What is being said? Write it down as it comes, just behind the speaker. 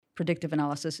predictive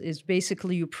analysis is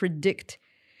basically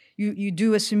you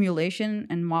do a simulation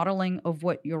and modeling of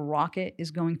what your rocket is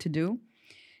going to do.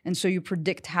 And so you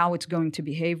predict how it's going to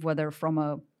behave, whether from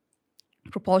a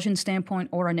propulsion standpoint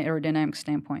or an aerodynamic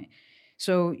standpoint.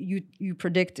 So you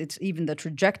predict it's even the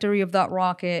trajectory of that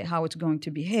rocket, how it's going to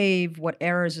behave, what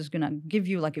errors is going to give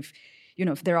you. Like if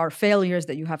there are failures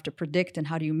that you have to predict and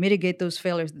how do you mitigate those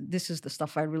failures, this is the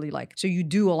stuff I really like. So you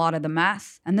do a lot of the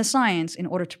math and the science in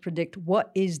order to predict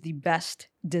what is the best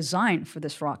design for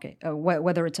this rocket,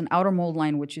 whether it's an outer mold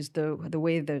line, which is the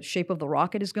way the shape of the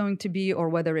rocket is going to be, or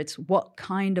whether it's what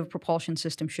kind of propulsion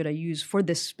system should I use for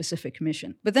this specific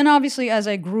mission. But then obviously as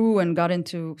I grew and got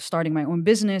into starting my own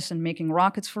business and making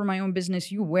rockets for my own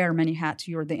business, you wear many hats.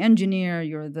 You're the engineer,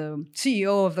 you're the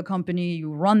CEO of the company, you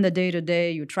run the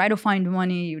day-to-day, you try to find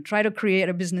money, you try to create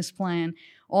a business plan,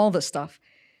 all the stuff.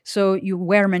 So you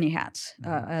wear many hats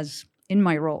as in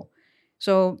my role.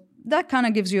 So that kind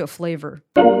of gives you a flavor.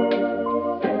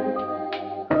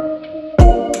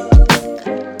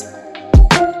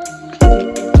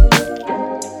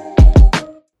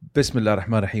 Bismillah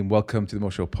ar-Rahman ar-Rahim. Welcome to the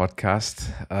Mo Show podcast.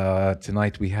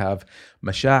 Tonight we have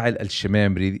Mishaal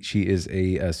Ashemimry. She is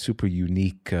a super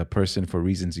unique person for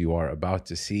reasons you are about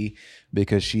to see,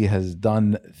 because she has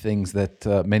done things that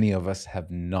many of us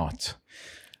have not.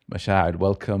 Mishaal,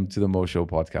 welcome to the Mo Show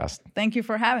podcast. Thank you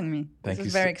for having me. This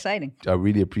is very exciting. I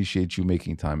really appreciate you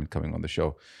making time and coming on the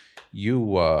show.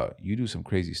 You do some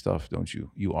crazy stuff, don't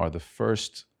you? You are the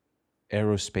first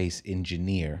aerospace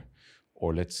engineer,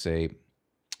 or let's say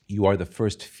you are the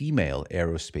first female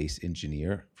aerospace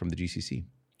engineer from the GCC.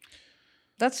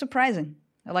 That's surprising.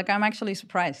 I'm actually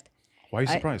surprised. Why are you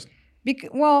surprised?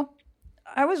 Well,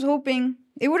 I was hoping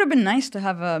it would have been nice to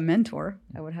have a mentor,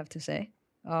 I would have to say.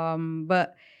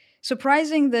 But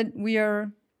surprising that we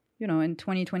are, in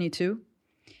 2022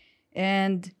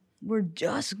 and we're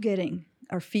just getting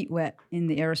our feet wet in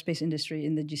the aerospace industry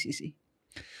in the GCC.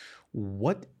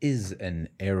 What is an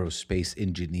aerospace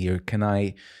engineer? Can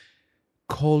I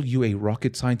call you a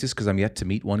rocket scientist? Because I'm yet to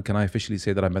meet one. Can I officially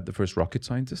say that I met the first rocket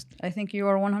scientist? I think you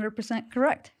are 100%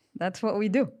 correct. That's what we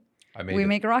do. We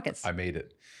make rockets. I made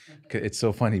it. It's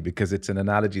so funny because it's an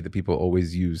analogy that people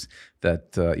always use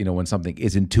that, when something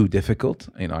isn't too difficult.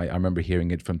 I remember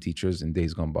hearing it from teachers in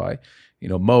days gone by.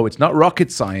 Mo, it's not rocket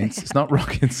science. It's not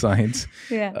rocket science.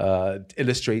 Yeah.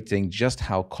 Illustrating just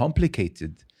how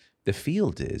complicated the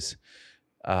field is.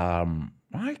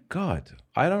 My God,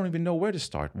 I don't even know where to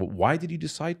start. Why did you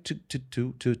decide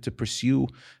to pursue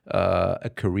a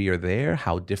career there?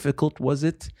 How difficult was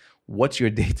it? What's your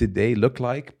day-to-day look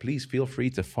like? Please feel free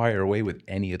to fire away with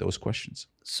any of those questions.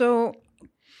 So,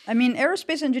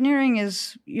 aerospace engineering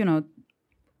is,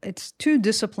 it's two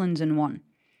disciplines in one,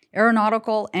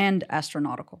 aeronautical and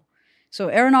astronautical. So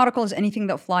aeronautical is anything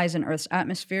that flies in Earth's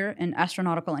atmosphere, and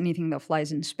astronautical, anything that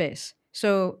flies in space.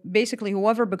 So basically,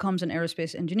 whoever becomes an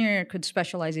aerospace engineer could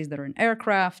specialize either in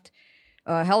aircraft,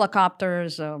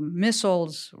 helicopters,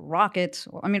 missiles, rockets.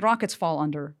 Rockets fall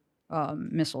under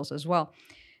missiles as well.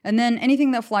 And then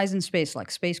anything that flies in space, like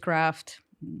spacecraft,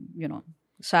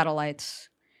 satellites,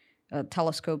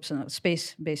 telescopes, and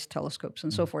space-based telescopes,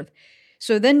 and so forth.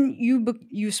 So then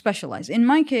you specialize. In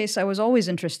my case, I was always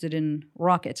interested in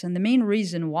rockets. And the main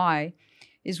reason why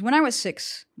is when I was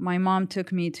 6, my mom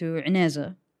took me to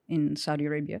Ineza in Saudi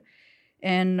Arabia,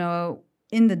 and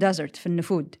in the desert, في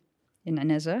النفود, in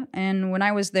Ineza. And when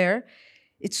I was there,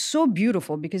 it's so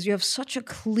beautiful because you have such a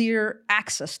clear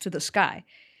access to the sky.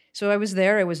 So I was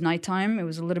there, it was nighttime, it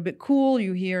was a little bit cool,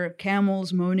 you hear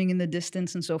camels moaning in the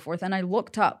distance and so forth, and I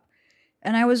looked up,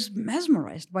 and I was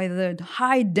mesmerized by the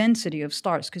high density of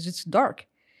stars, because it's dark.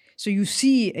 So you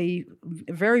see a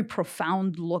very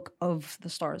profound look of the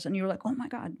stars, and you're like, oh my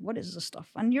God, what is this stuff?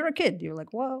 And you're a kid, you're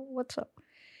like, well, what's up?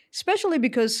 Especially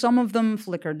because some of them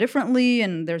flicker differently,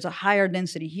 and there's a higher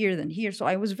density here than here, so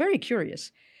I was very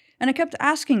curious. And I kept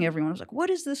asking everyone, I was like,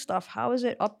 what is this stuff? How is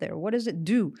it up there? What does it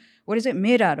do? What is it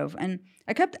made out of? And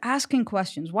I kept asking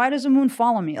questions. Why does the moon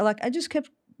follow me? I just kept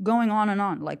going on and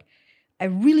on. I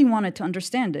really wanted to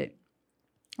understand it.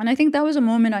 And I think that was a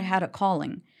moment I had a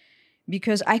calling,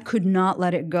 because I could not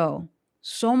let it go.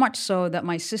 So much so that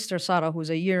my sister, Sarah,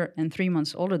 who's a year and 3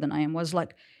 months older than I am, was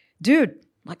like, dude,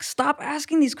 stop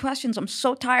asking these questions. I'm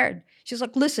so tired. She's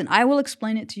like, listen, I will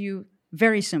explain it to you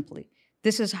very simply.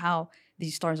 This is how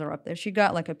these stars are up there. She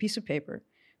got a piece of paper,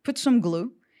 put some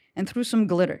glue, and threw some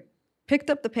glitter.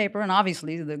 Picked up the paper, and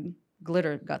obviously the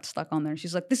glitter got stuck on there.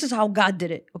 She's like, this is how God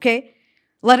did it, okay?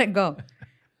 Let it go.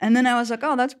 And then I was like,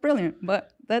 oh, that's brilliant.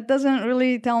 But that doesn't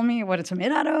really tell me what it's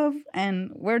made out of and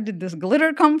where did this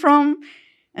glitter come from.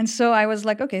 And so I was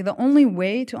like, okay, the only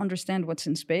way to understand what's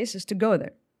in space is to go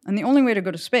there. And the only way to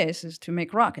go to space is to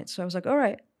make rockets. So I was like, all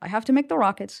right, I have to make the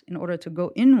rockets in order to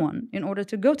go in one, in order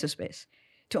to go to space,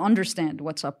 to understand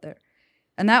what's up there.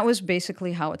 And that was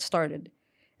basically how it started.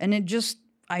 And I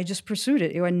just pursued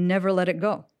it. I never let it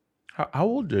go. How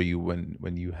old are you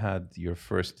when you had your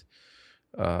first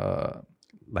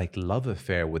like love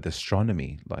affair with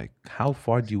astronomy? Like how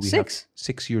far do we have? 6.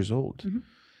 6 years old. Mm-hmm.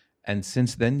 And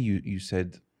since then you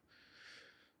said,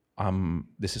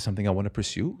 this is something I want to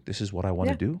pursue. This is what I want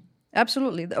to do.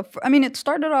 Absolutely. I mean, it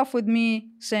started off with me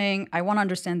saying, I want to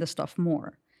understand this stuff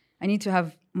more. I need to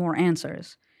have more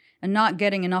answers and not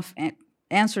getting enough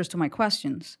answers to my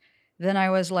questions. Then I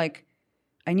was like,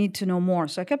 I need to know more.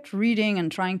 So I kept reading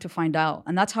and trying to find out.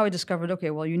 And that's how I discovered, okay,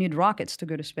 well, you need rockets to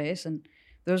go to space. And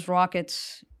those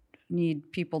rockets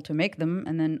need people to make them.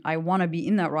 And then I want to be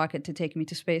in that rocket to take me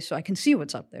to space so I can see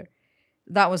what's up there.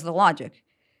 That was the logic.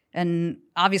 And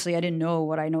obviously I didn't know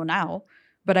what I know now,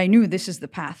 but I knew this is the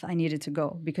path I needed to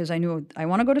go because I knew I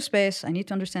want to go to space. I need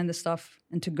to understand this stuff.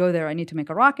 And to go there, I need to make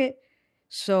a rocket.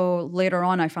 So later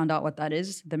on, I found out what that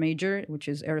is, the major, which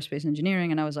is Aerospace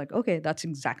Engineering. And I was like, okay, that's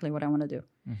exactly what I want to do.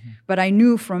 Mm-hmm. But I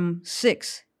knew from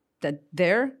 6 that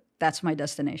that's my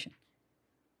destination.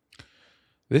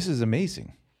 This is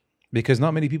amazing because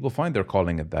not many people find their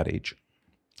calling at that age.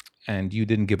 And you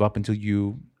didn't give up until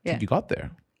you got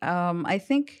there. I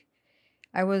think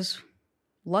I was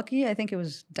lucky. I think it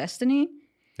was destiny.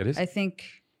 It is? I think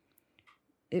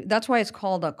that's why it's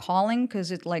called a calling,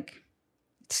 because it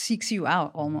seeks you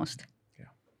out almost. Yeah.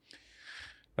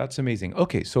 That's amazing.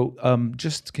 Okay, so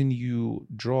just can you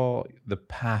draw the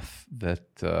path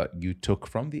that you took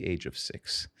from the age of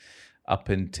 6 up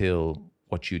until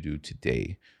what you do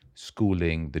today,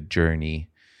 schooling, the journey?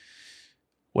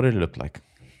 What did it look like?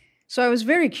 So I was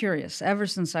very curious ever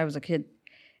since I was a kid.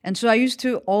 And so I used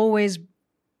to always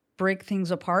break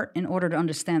things apart in order to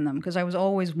understand them because I was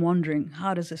always wondering,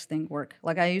 how does this thing work?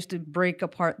 Like I used to break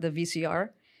apart the VCR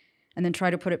and then try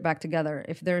to put it back together.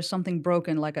 If there's something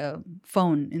broken, like a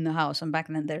phone in the house, and back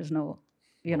then there's no,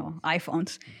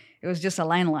 iPhones. It was just a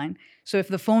landline. So if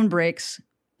the phone breaks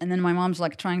and then my mom's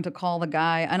like trying to call the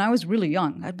guy, and I was really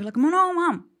young, I'd be like, no,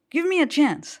 Mom, give me a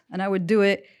chance. And I would do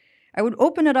it. I would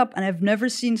open it up, and I've never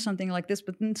seen something like this,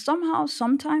 but then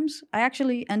sometimes I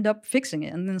actually end up fixing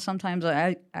it, and then sometimes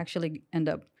I actually end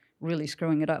up really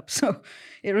screwing it up. So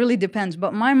it really depends.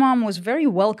 But my mom was very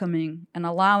welcoming and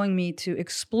allowing me to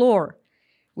explore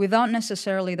without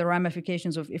necessarily the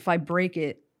ramifications of if I break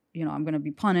it, I'm going to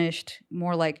be punished.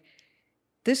 More like,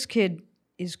 this kid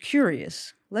is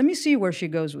curious. Let me see where she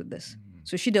goes with this. Mm-hmm.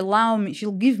 So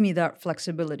she'll give me that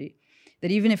flexibility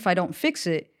that even if I don't fix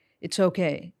it, it's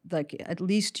okay. Like, at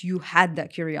least you had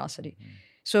that curiosity. Mm-hmm.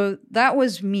 So that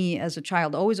was me as a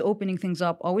child, always opening things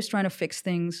up, always trying to fix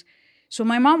things. So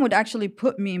my mom would actually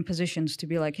put me in positions to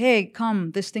be like, hey,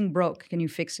 come, this thing broke. Can you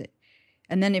fix it?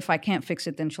 And then if I can't fix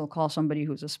it, then she'll call somebody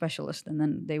who's a specialist, and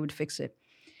then they would fix it.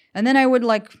 And then I would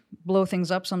blow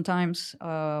things up sometimes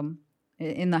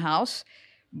in the house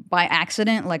by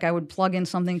accident. Like I would plug in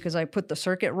something because I put the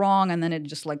circuit wrong, and then it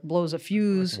just blows a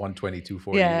fuse.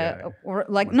 12240. Yeah, or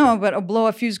no, but I'll blow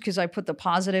a fuse because I put the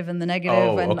positive and the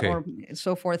negative or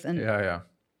so forth, and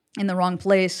in the wrong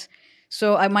place.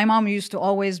 So my mom used to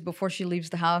always, before she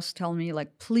leaves the house, tell me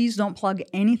please don't plug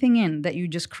anything in that you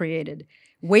just created.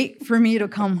 Wait for me to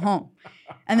come home.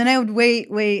 And then I would wait,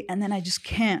 and then I just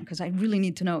can't because I really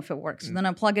need to know if it works. And then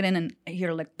I plug it in and I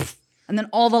hear pfft, and then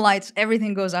all the lights,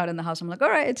 everything goes out in the house. I'm like, all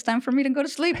right, it's time for me to go to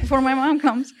sleep before my mom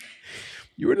comes.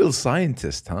 You were a little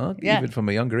scientist, huh? Yeah. Even from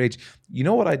a younger age. You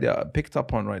know what I picked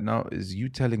up on right now is you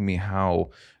telling me how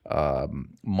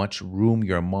much room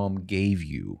your mom gave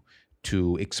you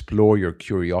to explore your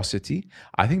curiosity.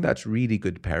 I think that's really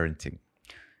good parenting.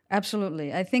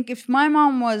 Absolutely. I think if my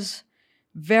mom was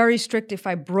very strict, if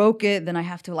I broke it, then I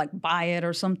have to buy it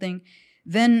or something,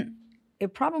 then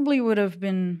it probably would have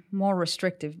been more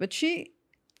restrictive. But she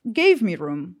gave me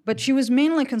room, but she was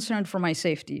mainly concerned for my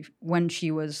safety when she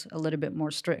was a little bit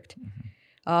more strict.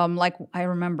 Mm-hmm. I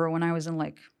remember when I was in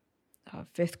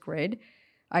 5th grade,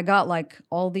 I got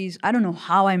all these, I don't know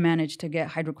how I managed to get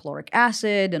hydrochloric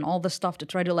acid and all this stuff to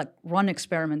try to run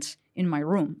experiments in my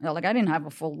room. I didn't have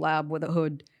a full lab with a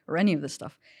hood or any of this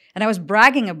stuff. And I was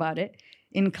bragging about it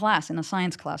in class, in a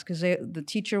science class, because the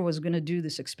teacher was going to do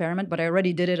this experiment, but I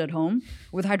already did it at home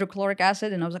with hydrochloric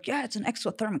acid. And I was like, yeah, it's an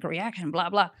exothermic reaction, blah,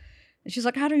 blah. And she's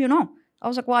like, how do you know? I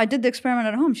was like, well, I did the experiment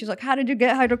at home. She's like, how did you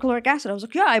get hydrochloric acid? I was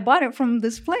like, yeah, I bought it from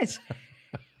this place.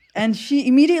 And she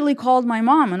immediately called my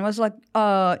mom and was like,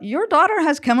 your daughter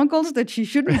has chemicals that she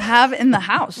shouldn't have in the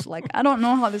house. I don't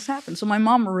know how this happened. So my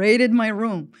mom raided my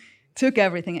room took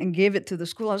everything and gave it to the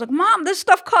school. I was like, Mom, this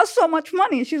stuff costs so much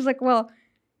money. And she's like, well,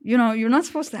 you're not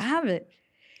supposed to have it.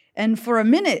 And for a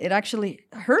minute, it actually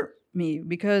hurt me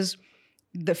because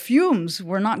the fumes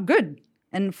were not good.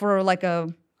 And for like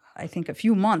I think a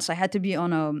few months, I had to be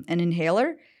on an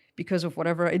inhaler because of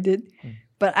whatever I did.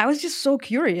 But I was just so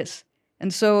curious.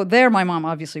 And so there, my mom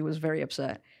obviously was very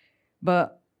upset,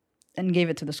 and gave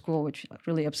it to the school, which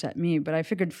really upset me. But I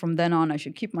figured from then on, I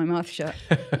should keep my mouth shut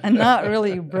and not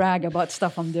really brag about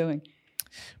stuff I'm doing.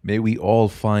 May we all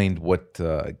find what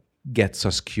gets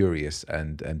us curious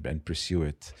and pursue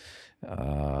it.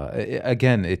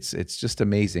 Again, it's just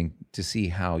amazing to see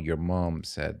how your mom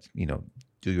said,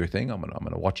 do your thing. I'm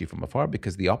gonna watch you from afar,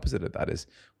 because the opposite of that is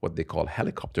what they call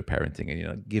helicopter parenting,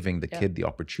 and giving the kid the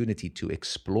opportunity to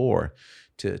explore,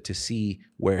 to see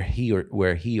where he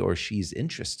or she's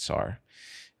interests are.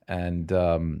 And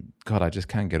God, I just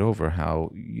can't get over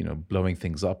how blowing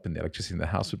things up and the electricity in the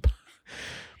house would.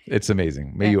 It's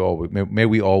amazing. May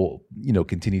we all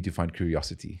continue to find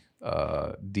curiosity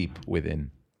deep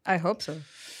within. I hope so.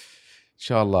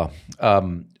 Inshallah.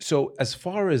 So as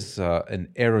far as an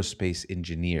aerospace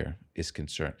engineer is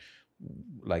concerned,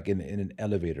 like in an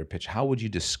elevator pitch, how would you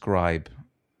describe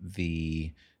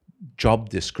the job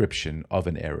description of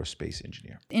an aerospace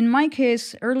engineer? In my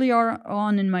case, earlier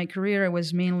on in my career, it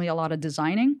was mainly a lot of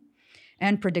designing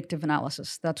and predictive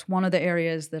analysis. That's one of the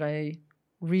areas that I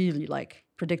really like.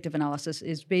 Predictive analysis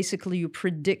is basically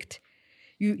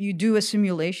you do a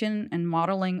simulation and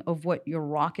modeling of what your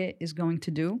rocket is going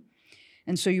to do.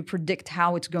 And so you predict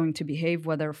how it's going to behave,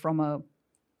 whether from a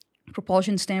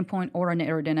propulsion standpoint or an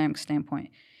aerodynamic standpoint.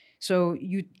 So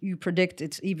you predict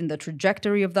it's even the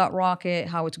trajectory of that rocket,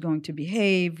 how it's going to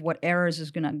behave, what errors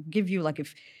is going to give you. Like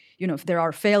if there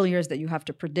are failures that you have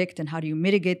to predict, and how do you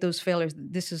mitigate those failures?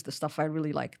 This is the stuff I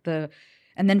really like.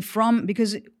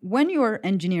 Because when you're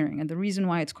engineering, and the reason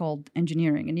why it's called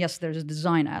engineering, and yes, there's a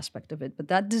design aspect of it, but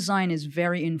that design is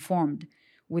very informed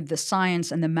with the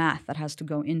science and the math that has to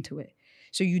go into it.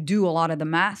 So you do a lot of the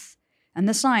math and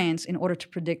the science in order to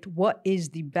predict what is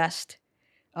the best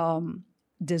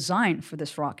design for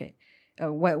this rocket,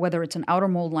 whether it's an outer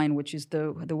mold line, which is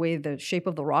the way the shape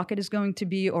of the rocket is going to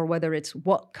be, or whether it's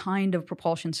what kind of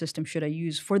propulsion system should I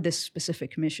use for this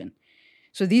specific mission.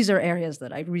 So these are areas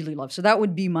that I really love. So that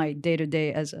would be my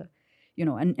day-to-day as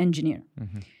an engineer.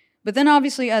 Mm-hmm. But then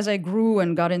obviously as I grew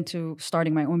and got into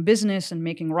starting my own business and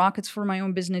making rockets for my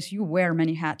own business, you wear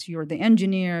many hats. You're the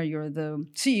engineer, you're the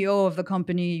CEO of the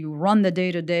company, you run the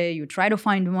day-to-day, you try to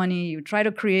find money, you try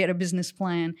to create a business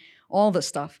plan, all the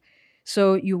stuff.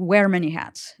 So you wear many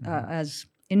hats as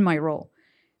in my role.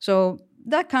 So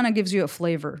that kind of gives you a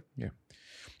flavor. Yeah.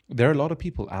 There are a lot of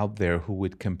people out there who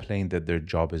would complain that their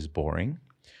job is boring.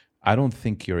 I don't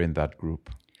think you're in that group.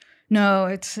 No,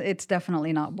 it's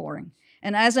definitely not boring.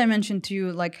 And as I mentioned to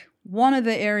you, like one of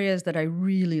the areas that I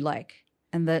really like,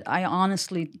 and that I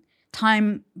honestly,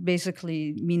 time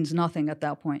basically means nothing at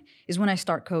that point, is when I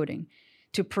start coding.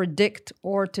 To predict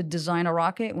or to design a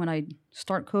rocket, when I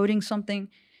start coding something,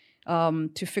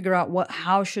 to figure out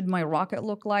how should my rocket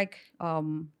look like,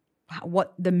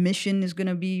 what the mission is going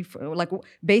to be,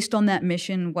 based on that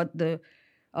mission, what the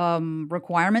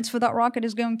requirements for that rocket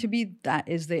is going to be. That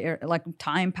is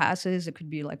time passes. It could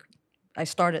be like I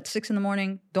start at 6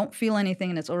 a.m, don't feel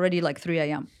anything, and it's already like 3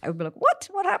 a.m. I would be like,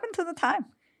 what happened to the time?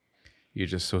 You're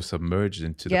just so submerged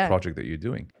into the project that you're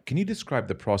doing. Can you describe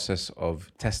the process of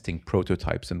testing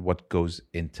prototypes and what goes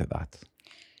into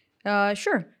that?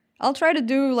 Sure. I'll try to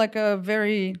do like a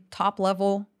very top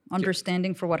level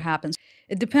understanding for what happens.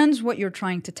 It depends what you're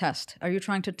trying to test. Are you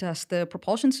trying to test the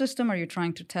propulsion system? Are you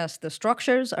trying to test the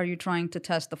structures? Are you trying to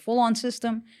test the full-on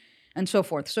system? And so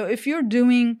forth. So if you're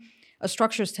doing a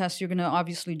structures test, you're going to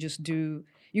obviously just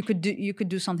you could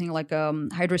do something like a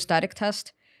hydrostatic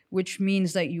test, which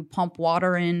means that you pump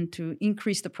water in to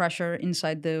increase the pressure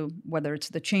inside whether it's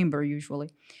the chamber usually.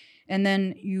 And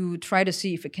then you try to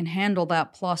see if it can handle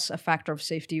that plus a factor of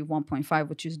safety of 1.5,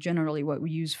 which is generally what we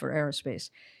use for aerospace.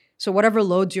 So whatever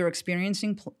loads you're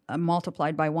experiencing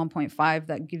multiplied by 1.5,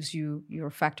 that gives you your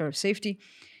factor of safety.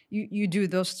 You do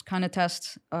those kind of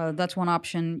tests. That's one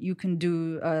option. You can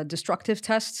do destructive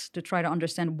tests to try to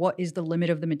understand what is the limit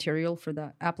of the material for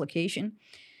the application.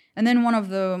 And then one of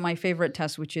my favorite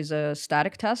tests, which is a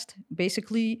static test.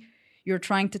 Basically, you're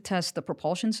trying to test the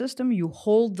propulsion system. You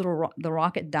hold the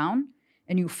rocket down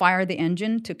and you fire the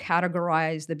engine to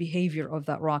categorize the behavior of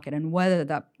that rocket and whether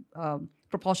that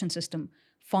propulsion system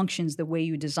functions the way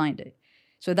you designed it.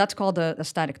 So that's called a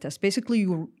static test. Basically,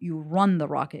 you run the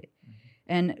rocket.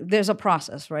 And there's a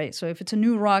process, right? So if it's a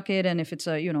new rocket and if it's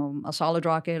a solid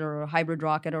rocket or a hybrid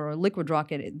rocket or a liquid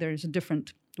rocket, there's a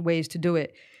different ways to do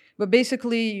it. But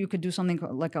basically, you could do something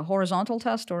like a horizontal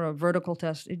test or a vertical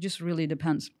test. It just really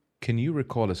depends. Can you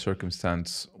recall a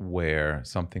circumstance where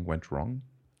something went wrong,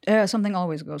 Something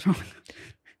always goes wrong.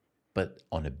 but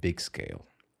on a big scale?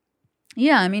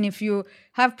 Yeah, I mean, if you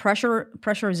have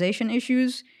pressurization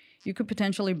issues, you could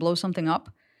potentially blow something up.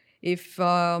 If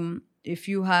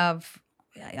you have,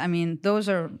 I mean, those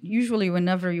are usually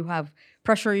whenever you have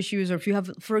pressure issues, or if you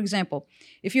have, for example,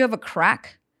 if you have a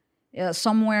crack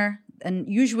somewhere, and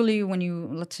usually when you,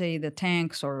 let's say the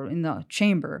tanks or in the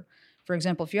chamber, for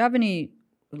example, if you have any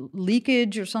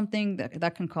leakage or something,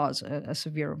 that can cause a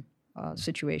severe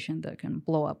situation that can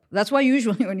blow up. That's why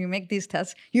usually when you make these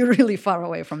tests, you're really far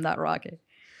away from that rocket.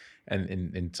 And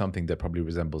in something that probably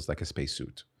resembles like a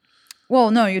spacesuit.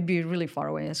 Well, no, you'd be really far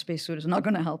away. A spacesuit is not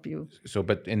going to help you. So,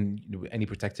 but in any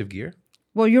protective gear?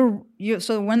 Well,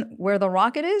 so where the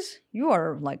rocket is, you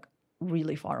are like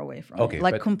really far away from it.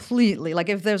 Like completely. Like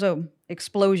if there's a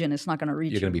explosion, it's not going to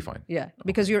reach you. You're going to be fine. Yeah,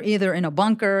 because you're either in a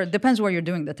bunker. It depends where you're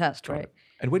doing the test, right?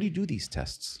 And where do you do these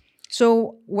tests?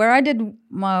 So where I did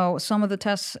some of the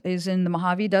tests is in the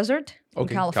Mojave Desert in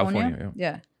California.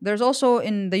 Yeah. There's also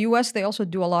in the U.S., they also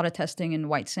do a lot of testing in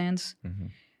White Sands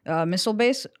missile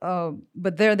base.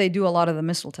 But there they do a lot of the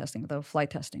missile testing, the flight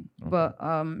testing. But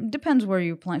it depends where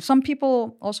you plan. Some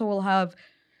people also will have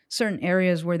certain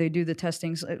areas where they do the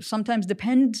testing. Sometimes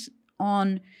depends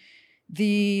on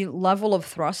the level of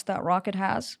thrust that rocket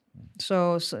has.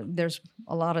 So there's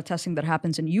a lot of testing that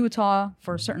happens in Utah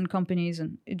for certain companies,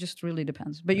 and it just really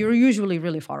depends. But you're usually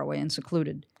really far away and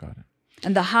secluded. Got it.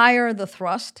 And the higher the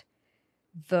thrust,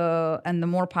 and the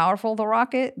more powerful the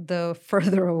rocket, the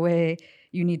further away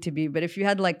you need to be. But if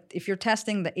you're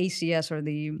testing the ACS or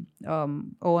the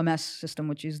OMS system,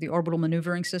 which is the orbital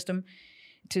maneuvering system,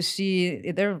 to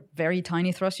see they're very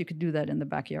tiny thrusts, you could do that in the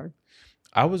backyard.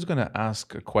 I was going to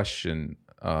ask a question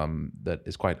that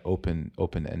is quite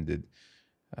open-ended,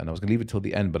 and I was going to leave it till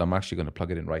the end, but I'm actually going to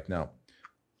plug it in right now.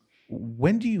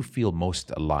 When do you feel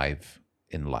most alive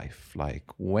in life? Like,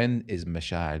 when is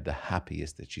Mishaal the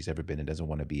happiest that she's ever been and doesn't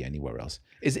want to be anywhere else?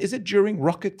 Is it during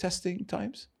rocket testing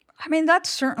times? I mean, that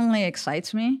certainly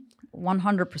excites me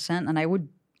 100%,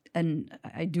 and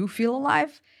I do feel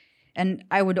alive, and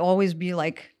I would always be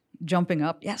like jumping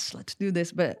up, yes, let's do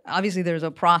this. But obviously there's a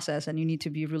process and you need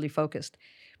to be really focused.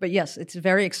 But yes, it's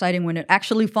very exciting when it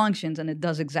actually functions and it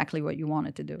does exactly what you want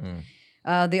it to do.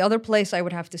 The other place I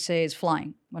would have to say is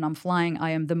flying. When I'm flying, I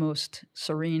am the most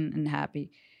serene and happy.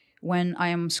 When I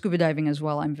am scuba diving as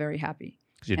well, I'm very happy.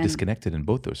 Because you're disconnected in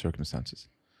both those circumstances.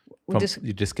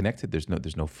 You're disconnected.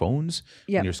 There's no phones.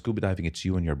 Yeah. When you're scuba diving, it's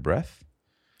you and your breath.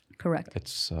 Correct.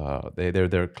 It's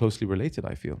they're closely related,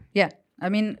 I feel. Yeah, I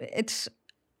mean it's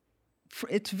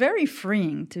very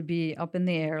freeing to be up in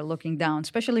the air looking down,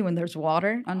 especially when there's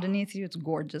water underneath you. It's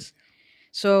gorgeous.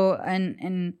 So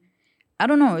and I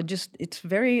don't know, it's a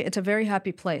very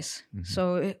happy place.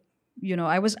 So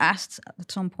I was asked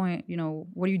at some point,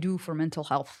 what do you do for mental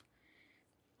health?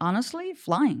 Honestly,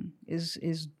 flying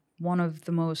is one of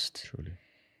the most. Truly.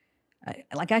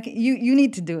 You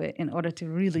need to do it in order to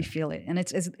really feel it, and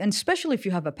and especially if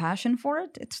you have a passion for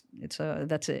it,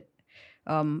 that's it.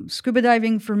 Scuba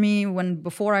diving for me,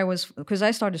 because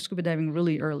I started scuba diving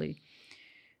really early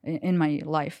in my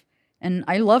life, and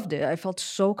I loved it. I felt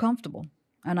so comfortable,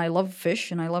 and I love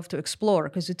fish, and I love to explore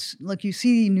because it's like you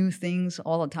see new things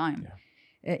all the time.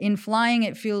 Yeah. In flying,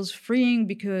 it feels freeing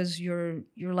because you're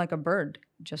like a bird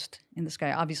just in the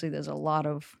sky. Obviously, there's a lot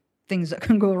of things that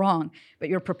can go wrong, but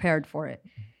you're prepared for it.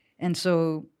 And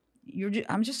so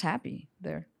I'm just happy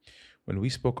there. When we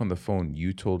spoke on the phone,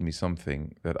 you told me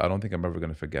something that I don't think I'm ever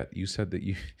going to forget. You said that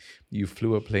you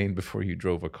flew a plane before you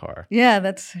drove a car. Yeah,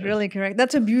 that's really correct.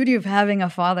 That's a beauty of having a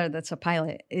father that's a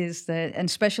pilot, is that, and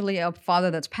especially a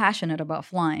father that's passionate about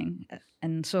flying.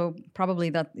 And so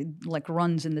probably that like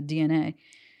runs in the DNA.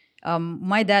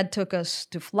 My dad took us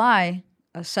to fly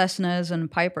Cessnas and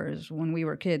Pipers when we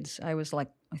were kids. I was like,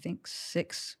 I think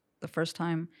 6 the first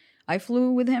time I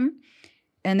flew with him.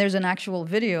 And there's an actual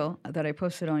video that I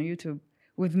posted on YouTube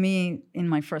with me in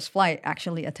my first flight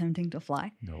actually attempting to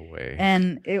fly. No way.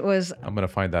 And it was... I'm going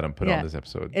to find that and put it on this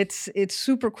episode. It's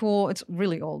super cool. It's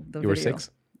really old, the video. You were 6?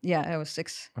 Yeah, I was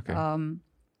 6. Okay.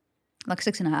 Like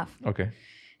 6.5. Okay.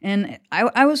 And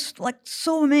I was like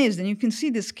so amazed. And you can see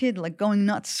this kid like going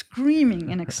nuts,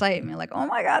 screaming in excitement. Like, oh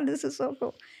my God, this is so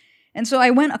cool. And so I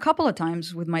went a couple of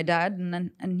times with my dad,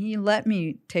 and he let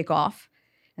me take off.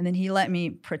 And then he let me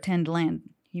pretend land.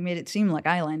 He made it seem like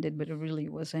I landed, but it really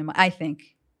was him. I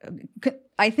think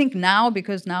now,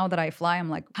 because now that I fly, I'm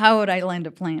like, how would I land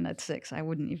a plane at 6? I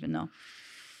wouldn't even know.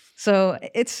 So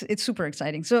it's super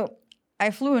exciting. So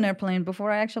I flew an airplane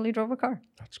before I actually drove a car.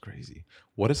 That's crazy.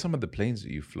 What are some of the planes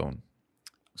that you've flown?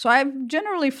 So I've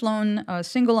generally flown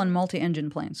single and multi-engine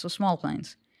planes, so small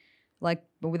planes, like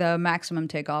with a maximum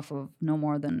takeoff of no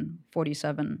more than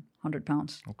 4,700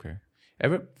 pounds. Okay.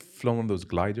 Ever flown one of those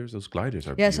gliders? Those gliders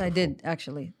are Yes, beautiful. I did,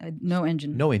 actually. No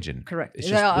engine. No engine. Correct. It's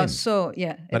just wind. So,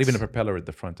 yeah. Not even a propeller at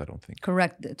the front, I don't think.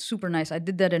 Correct. It's super nice. I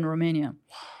did that in Romania.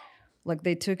 Wow. Like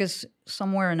they took us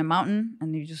somewhere in a mountain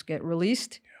and you just get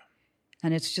released. Yeah.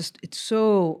 And it's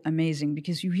so amazing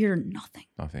because you hear nothing.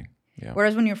 Nothing. Yeah.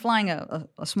 Whereas when you're flying a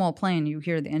small plane, you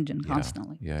hear the engine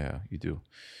constantly. Yeah, you do.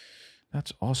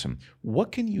 That's awesome.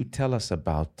 What can you tell us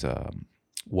about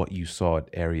what you saw at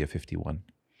Area 51?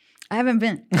 I haven't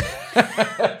been.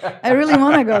 I really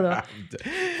want to go though.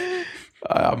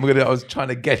 I was trying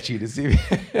to get you to see.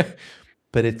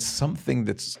 But it's something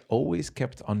that's always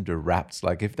kept under wraps.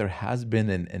 Like if there has been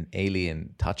an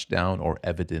alien touchdown or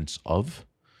evidence of,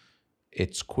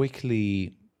 it's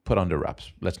quickly put under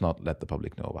wraps. Let's not let the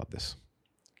public know about this.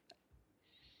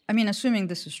 I mean, assuming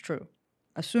this is true.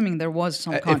 Assuming there was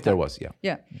some contact. If there was, yeah.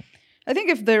 Yeah. I think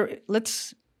if there,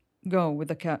 let's go with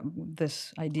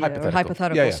this idea or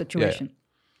hypothetical situation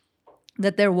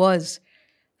that there was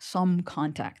some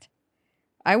contact.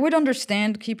 I would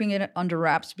understand keeping it under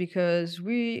wraps because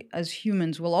we as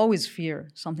humans will always fear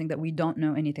something that we don't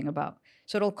know anything about.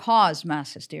 So it'll cause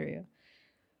mass hysteria.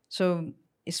 So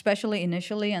especially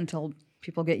initially until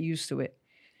people get used to it.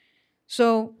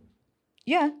 So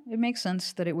yeah, it makes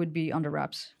sense that it would be under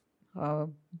wraps.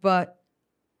 But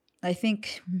I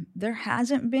think there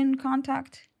hasn't been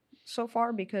contact so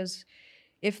far because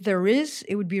if there is,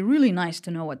 it would be really nice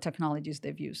to know what technologies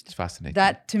they've used. It's fascinating.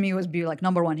 That to me would be like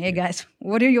number one. Hey guys,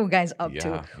 what are you guys up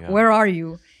to? Yeah. Where are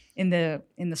you in the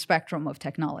spectrum of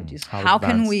technologies? How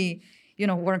can we,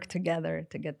 work together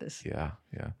to get this? Yeah.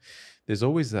 There's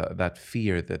always that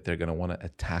fear that they're going to want to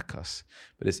attack us.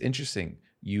 But it's interesting.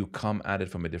 You come at it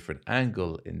from a different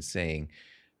angle in saying,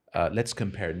 let's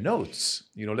compare notes.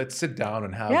 Let's sit down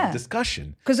and have a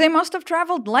discussion. Because they must have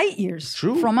traveled light years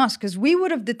from us. Because we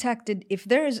would have detected if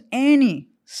there is any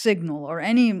signal or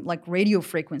any like radio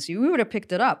frequency, we would have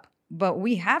picked it up. But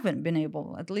we haven't been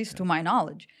able, at least to my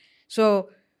knowledge. So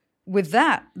with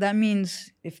that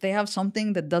means if they have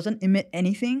something that doesn't emit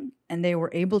anything and they were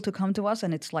able to come to us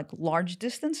and it's like large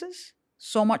distances,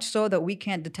 so much so that we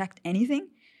can't detect anything,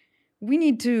 we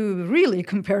need to really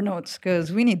compare notes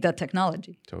because we need that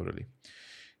technology. Totally.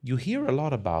 You hear a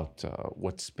lot about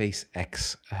what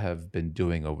SpaceX have been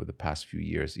doing over the past few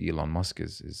years. Elon Musk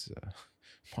is a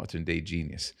modern day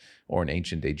genius or an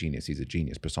ancient day genius. He's a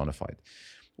genius personified.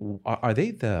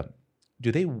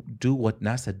 Do they do what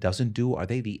NASA doesn't do? Are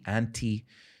they the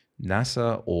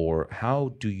anti-NASA, or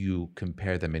how do you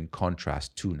compare them in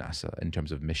contrast to NASA in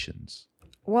terms of missions?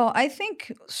 Well, I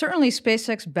think certainly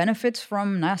SpaceX benefits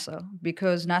from NASA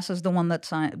because NASA is the one that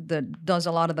does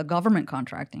a lot of the government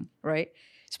contracting, right?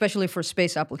 Especially for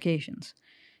space applications.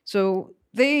 So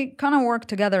they kind of work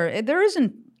together. There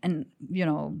isn't,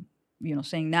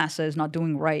 saying NASA is not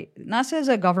doing right. NASA is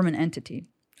a government entity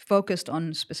focused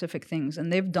on specific things,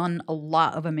 and they've done a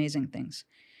lot of amazing things.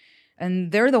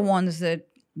 And they're the ones that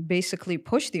basically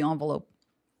push the envelope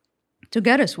to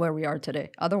get us where we are today.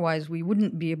 Otherwise, we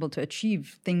wouldn't be able to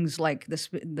achieve things like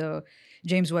the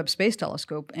James Webb Space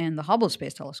Telescope and the Hubble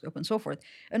Space Telescope and so forth.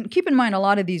 And keep in mind, a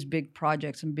lot of these big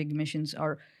projects and big missions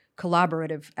are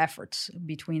collaborative efforts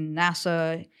between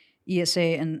NASA, ESA,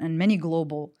 and many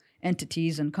global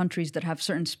entities and countries that have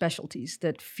certain specialties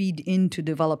that feed into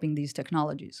developing these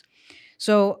technologies.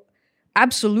 So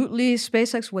absolutely,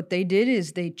 SpaceX, what they did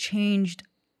is they changed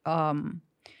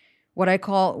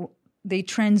they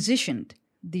transitioned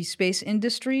the space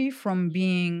industry from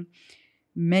being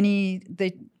many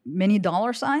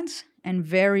dollar signs and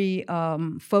very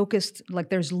focused, like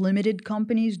there's limited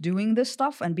companies doing this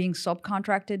stuff and being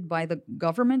subcontracted by the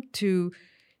government, to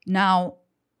now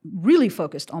really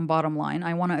focused on bottom line.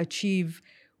 I want to achieve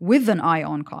with an eye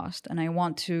on cost, and I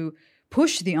want to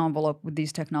push the envelope with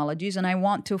these technologies, and I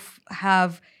want to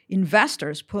have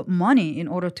investors put money in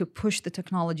order to push the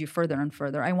technology further and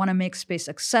further. I want to make space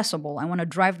accessible. I want to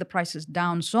drive the prices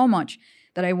down so much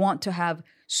that I want to have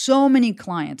so many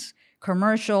clients,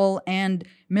 commercial and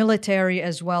military,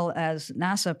 as well as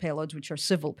NASA payloads, which are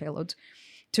civil payloads,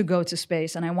 to go to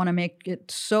space. And I want to make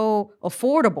it so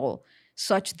affordable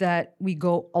such that we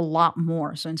go a lot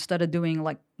more. So instead of doing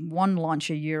like 1 launch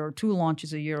a year or 2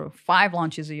 launches a year or 5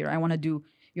 launches a year, I want to do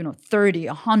 30,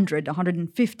 100,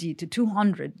 150 to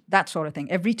 200, that sort of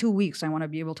thing. Every 2 weeks, I want to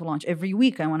be able to launch. Every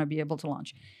week, I want to be able to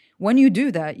launch. When you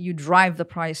do that, you drive the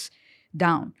price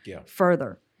down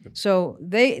further. So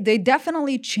they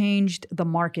definitely changed the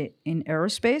market in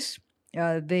aerospace.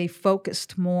 They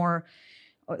focused more.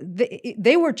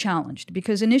 They were challenged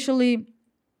because initially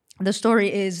the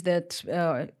story is that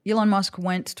Elon Musk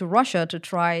went to Russia to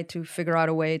try to figure out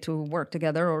a way to work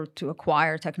together or to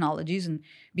acquire technologies and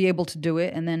be able to do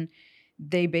it. And then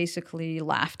they basically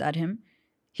laughed at him.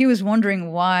 He was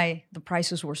wondering why the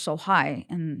prices were so high.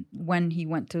 And when he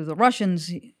went to the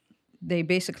Russians, they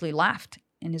basically laughed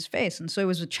in his face. And so it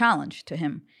was a challenge to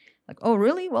him. Like, oh,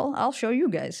 really? Well, I'll show you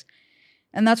guys.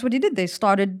 And that's what he did. They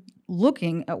started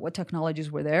looking at what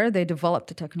technologies were there. They developed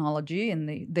the technology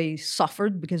and they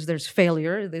suffered because there's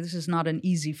failure. This is not an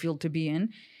easy field to be in.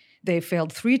 They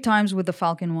failed 3 times with the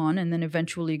Falcon 1 and then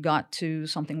eventually got to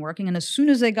something working. And as soon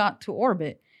as they got to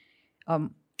orbit,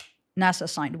 NASA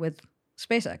signed with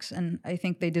SpaceX. And I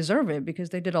think they deserve it because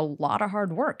they did a lot of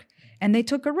hard work. And they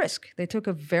took a risk. They took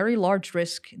a very large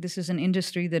risk. This is an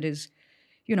industry that is,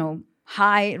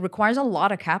 high. It requires a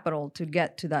lot of capital to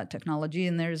get to that technology.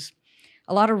 And there's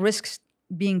a lot of risks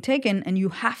being taken. And you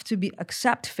have to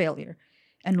accept failure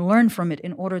and learn from it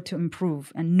in order to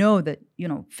improve and know that,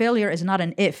 failure is not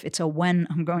an if, it's a when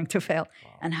I'm going to fail.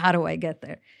 Wow. And how do I get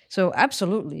there? So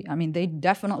absolutely. I mean, they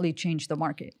definitely changed the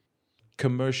market.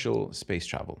 Commercial space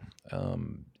travel.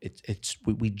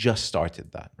 We just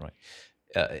started that, right?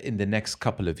 In the next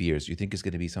couple of years, do you think it's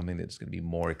going to be something that's going to be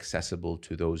more accessible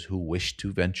to those who wish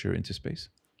to venture into space?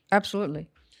 Absolutely.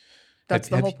 That's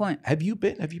the whole point. Have you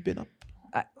been up?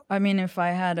 I mean, if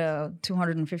I had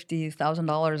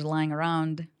 $250,000 lying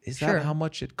around, is sure. that how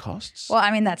much it costs? Well,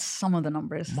 I mean, that's some of the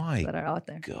numbers that are out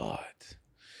there. God.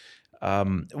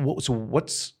 So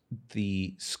what's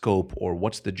the scope or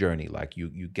what's the journey like?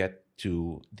 You get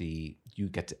to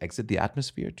exit the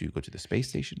atmosphere? Do you go to the space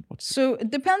station? So it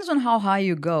depends on how high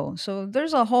you go. So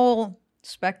there's a whole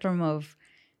spectrum of,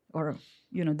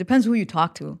 depends who you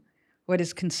talk to, what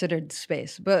is considered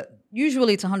space. But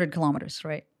usually it's 100 kilometers,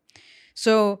 right?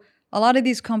 So a lot of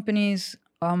these companies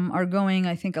are going,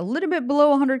 I think, a little bit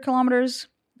below 100 kilometers.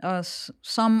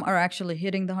 Some are actually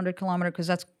hitting the 100 kilometer because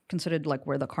that's considered like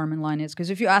where the Kármán line is. Because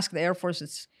if you ask the Air Force,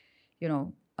 it's,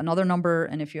 another number.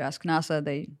 And if you ask NASA,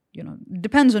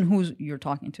 depends on who you're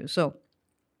talking to. So,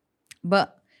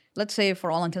 but let's say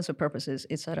for all intents and purposes,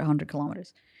 it's at 100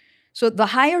 kilometers. So the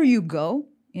higher you go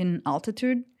in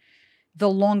altitude, the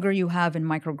longer you have in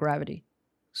microgravity.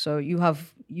 So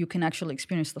you can actually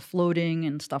experience the floating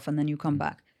and stuff, and then you come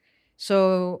back.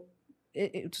 So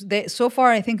so far,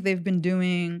 I think they've been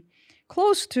doing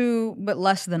close to, but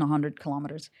less than 100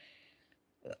 kilometers.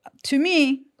 To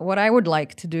me, what I would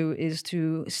like to do is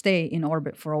to stay in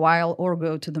orbit for a while or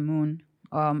go to the moon.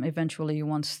 Eventually,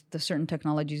 once the certain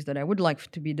technologies that I would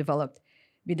like to be developed,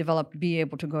 be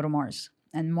able to go to Mars.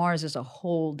 And Mars is a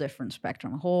whole different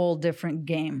spectrum, a whole different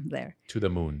game there. To the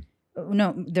moon.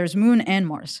 No, there's moon and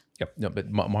Mars. Yep. No, but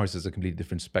Mars is a completely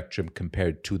different spectrum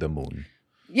compared to the moon.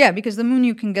 Yeah, because the moon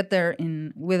you can get there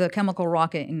with a chemical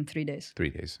rocket in 3 days. 3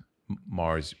 days.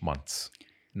 Mars, months.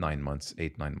 9 months,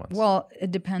 9 months. Well,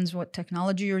 it depends what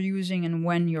technology you're using and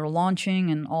when you're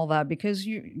launching and all that, because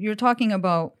you're talking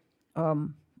about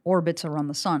orbits around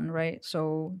the sun, right?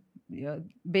 So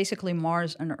basically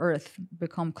Mars and Earth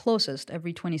become closest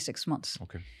every 26 months.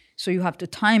 Okay. So you have to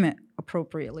time it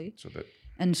appropriately.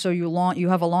 And so you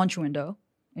have a launch window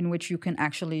in which you can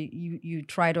actually, you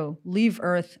try to leave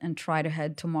Earth and try to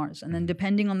head to Mars. And then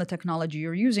depending on the technology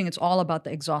you're using, it's all about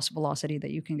the exhaust velocity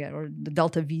that you can get or the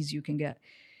delta Vs you can get.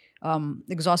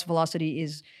 Exhaust velocity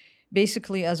is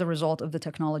basically as a result of the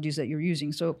technologies that you're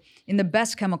using. So in the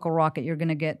best chemical rocket, you're going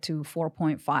to get to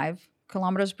 4.5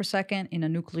 kilometers per second. In a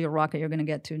nuclear rocket, you're going to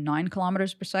get to 9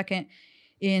 kilometers per second.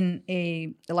 In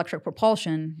a electric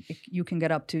propulsion, you can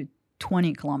get up to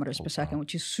 20 kilometers per second,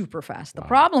 which is super fast. The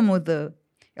problem with the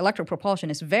electric propulsion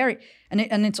is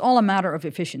and it's all a matter of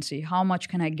efficiency. How much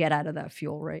can I get out of that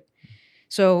fuel, right?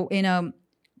 So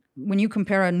when you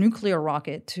compare a nuclear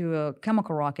rocket to a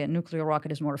chemical rocket, nuclear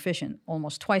rocket is more efficient,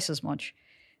 almost twice as much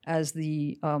as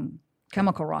the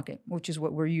chemical rocket, which is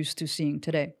what we're used to seeing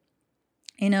today.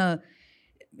 In an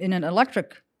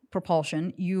electric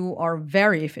propulsion, you are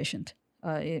very efficient.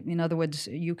 In other words,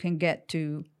 you can get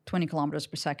to 20 kilometers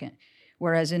per second,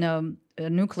 whereas in a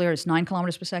nuclear, it's 9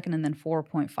 kilometers per second and then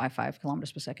 4.55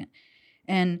 kilometers per second.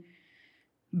 And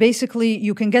basically,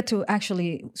 you can get to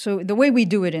so the way we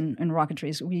do it in rocketry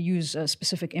is we use a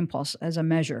specific impulse as a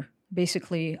measure.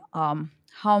 Basically,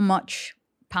 how much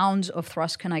pounds of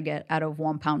thrust can I get out of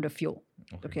 1 pound of fuel?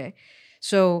 Okay.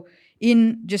 So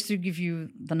just to give you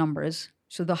the numbers,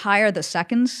 so the higher the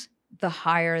seconds, the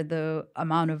higher the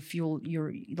amount of fuel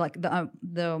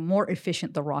the more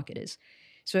efficient the rocket is.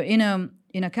 So in a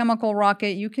chemical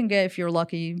rocket, you can get, if you're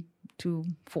lucky, to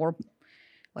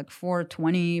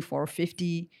 420,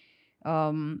 450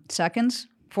 seconds.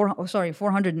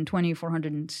 420,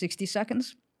 460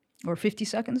 seconds, or 50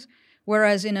 seconds.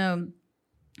 Whereas in a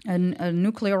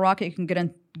nuclear rocket, you can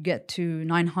get to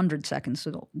 900 seconds,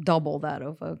 so double that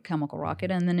of a chemical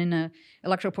rocket. And then in a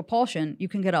electric propulsion, you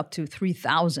can get up to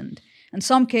 3,000. In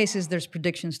some cases, there's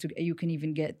predictions you can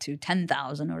even get to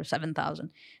 10,000 or 7,000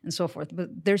 and so forth. But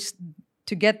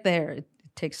to get there, it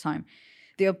takes time.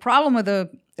 The problem with the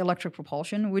electric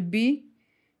propulsion would be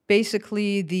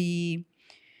basically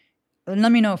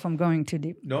let me know if I'm going too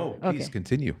deep. No, please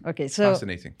continue. Okay, so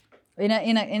fascinating. In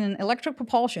an electric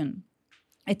propulsion,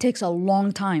 it takes a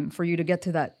long time for you to get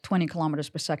to that 20 kilometers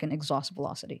per second exhaust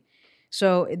velocity.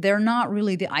 So they're not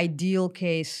really the ideal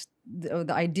case,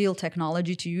 the ideal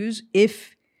technology to use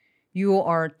if you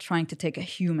are trying to take a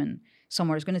human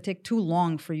somewhere. It's going to take too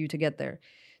long for you to get there.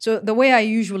 So the way I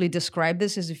usually describe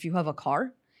this is if you have a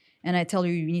car and I tell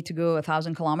you you need to go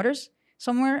 1,000 kilometers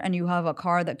somewhere, and you have a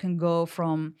car that can go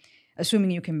from,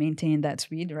 assuming you can maintain that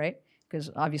speed, right?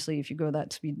 Because obviously if you go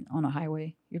that speed on a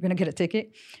highway, you're going to get a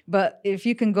ticket. But if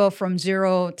you can go from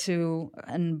 0 to,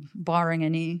 and barring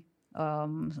any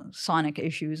sonic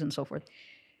issues and so forth,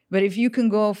 but if you can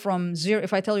go from 0,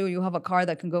 if I tell you you have a car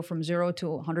that can go from 0 to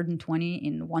 120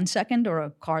 in 1 second, or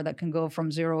a car that can go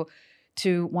from 0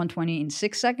 to 120 in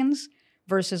 6 seconds,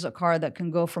 versus a car that can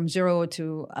go from 0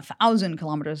 to 1,000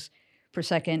 kilometers per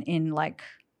second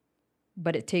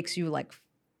but it takes you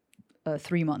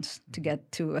 3 months to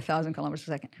get to 1,000 kilometers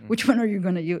per second. Which one are you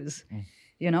going to use?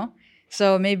 You know?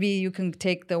 So maybe you can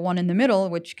take the one in the middle,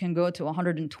 which can go to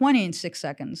 120 in 6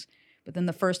 seconds, but then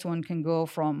the first one can go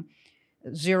from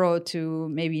 0 to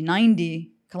maybe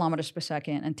 90 kilometers per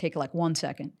second and take 1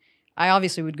 second. I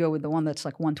obviously would go with the one that's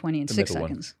 120 in 6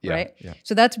 seconds, right? Yeah.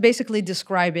 So that's basically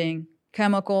describing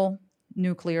chemical,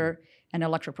 nuclear, and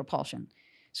electric propulsion.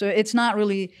 So it's not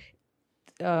really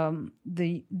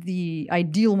the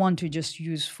ideal one to just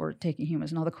use for taking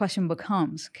humans. Now the question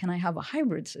becomes, can I have a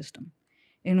hybrid system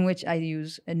in which I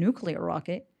use a nuclear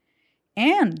rocket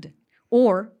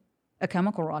or a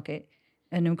chemical rocket,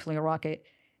 a nuclear rocket,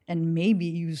 and maybe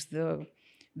use the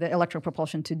electric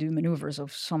propulsion to do maneuvers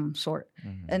of some sort?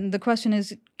 And the question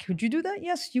is, could you do that?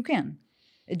 Yes, you can.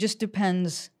 It just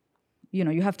depends.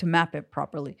 You have to map it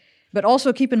properly. But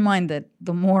also keep in mind that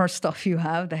the more stuff you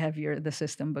have, the heavier the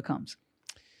system becomes.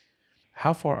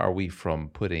 How far are we from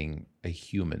putting a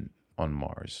human on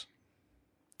Mars?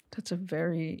 That's a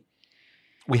very...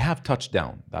 We have touched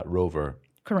down that rover.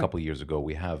 Correct. A couple of years ago.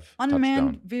 We have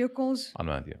unmanned vehicles.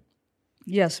 Unmanned, yeah.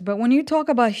 Yes, but when you talk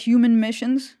about human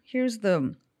missions,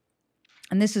 and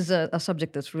this is a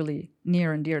subject that's really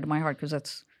near and dear to my heart, because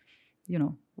that's,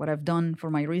 what I've done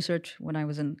for my research when I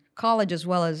was in college, as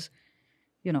well as,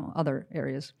 other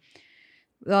areas.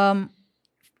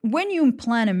 When you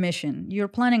plan a mission, you're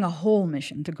planning a whole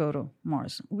mission to go to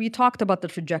Mars. We talked about the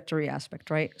trajectory aspect,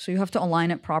 right? So you have to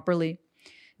align it properly.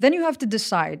 Then you have to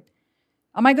decide,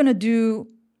 am I going to do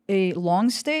a long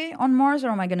stay on Mars, or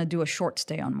am I going to do a short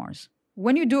stay on Mars?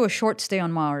 When you do a short stay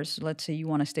on Mars, let's say you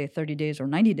want to stay 30 days or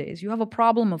 90 days, you have a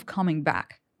problem of coming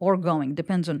back or going.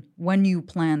 Depends on when you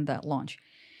plan that launch.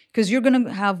 Because you're going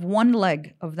to have one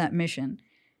leg of that mission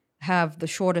have the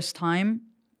shortest time,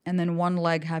 and then one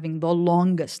leg having the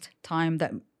longest time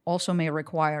that also may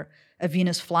require a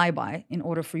Venus flyby in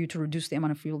order for you to reduce the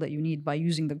amount of fuel that you need by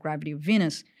using the gravity of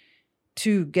Venus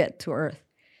to get to Earth.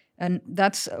 And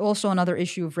that's also another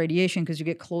issue of radiation, because you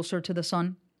get closer to the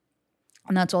sun.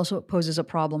 And that also poses a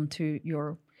problem to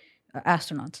your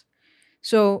astronauts.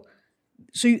 So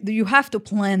you have to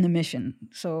plan the mission.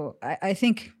 So I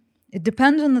think it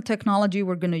depends on the technology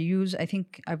we're going to use. I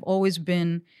think I've always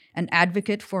been an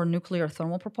advocate for nuclear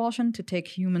thermal propulsion to take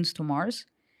humans to Mars.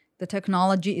 The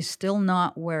technology is still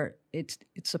not where it's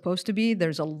supposed to be.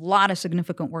 There's a lot of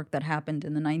significant work that happened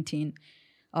in the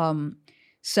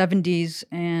 1970s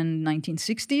and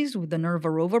 1960s with the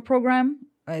NERVA rover program.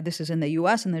 This is in the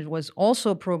US, and there was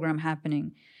also a program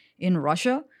happening in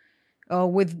Russia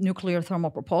with nuclear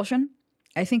thermal propulsion.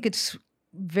 I think it's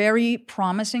very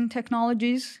promising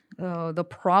technologies. The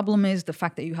problem is the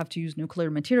fact that you have to use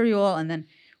nuclear material, and then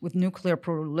with nuclear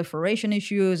proliferation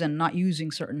issues and not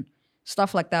using certain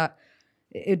stuff like that,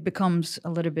 it becomes a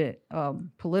little bit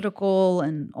political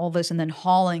and all this, and then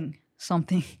hauling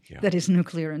something that is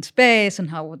nuclear in space and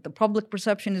what the public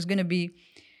perception is going to be.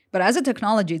 But as a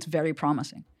technology, it's very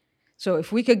promising. So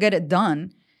if we could get it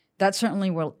done, that certainly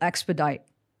will expedite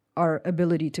our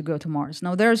ability to go to Mars.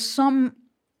 Now, there's some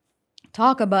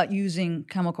talk about using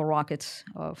chemical rockets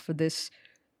for this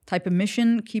type of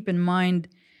mission. Keep in mind,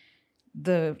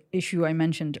 the issue I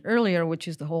mentioned earlier, which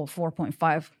is the whole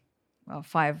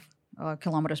 4.5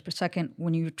 kilometers per second.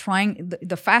 When you're trying,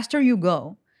 the faster you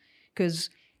go, because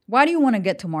why do you want to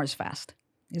get to Mars fast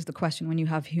is the question when you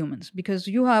have humans. Because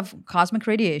you have cosmic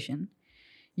radiation,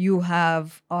 you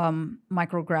have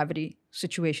microgravity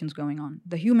situations going on.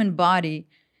 The human body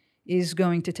is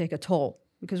going to take a toll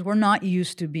because we're not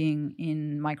used to being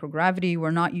in microgravity.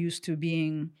 We're not used to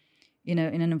being in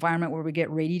an environment where we get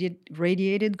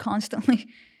radiated constantly.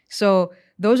 So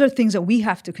those are things that we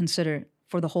have to consider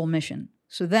for the whole mission.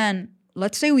 So then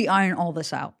let's say we iron all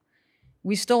this out.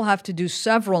 We still have to do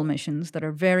several missions that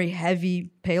are very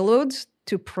heavy payloads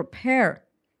to prepare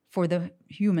for the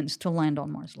humans to land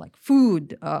on Mars, like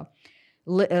food,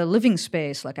 living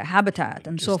space, like a habitat,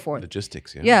 and so forth.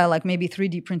 Logistics, yeah. Yeah, like maybe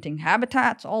 3D printing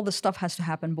habitats. All this stuff has to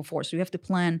happen before. So you have to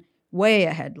plan way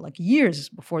ahead, like years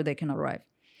before they can arrive.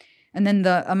 And then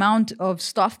the amount of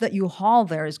stuff that you haul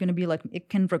there is going to be like, it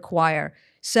can require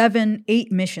 7,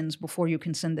 8 missions before you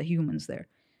can send the humans there.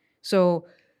 So,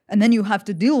 and then you have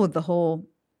to deal with the whole,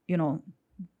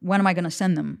 when am I going to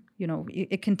send them?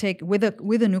 It can take, with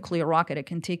a nuclear rocket, it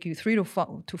can take you 3 to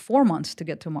 4 months to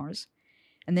get to Mars.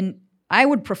 And then I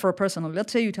would prefer personally,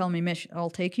 let's say you tell me, Mish, I'll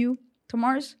take you to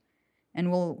Mars and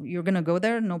you're going to go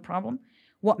there, no problem.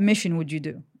 What mission would you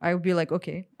do? I would be like,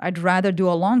 okay, I'd rather do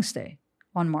a long stay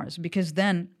on Mars because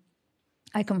then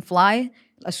I can fly,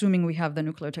 assuming we have the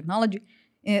nuclear technology,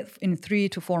 in 3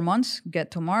 to 4 months,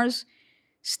 get to Mars,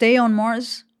 stay on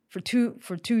Mars for 2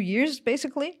 years,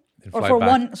 basically. Or for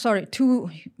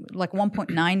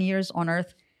 1.9 years on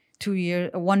Earth,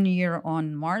 1 year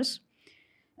on Mars.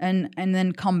 And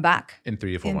then come back in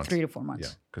 3 to 4 months. 3 to 4 months.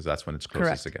 Yeah, because that's when it's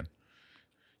closest again.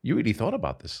 You really thought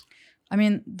about this. I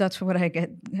mean, that's what I get.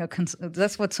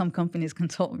 That's what some companies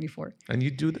consult me for. And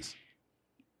you do this?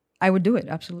 I would do it,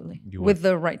 absolutely. With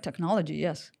the right technology,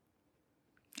 yes.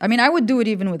 I mean, I would do it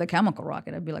even with a chemical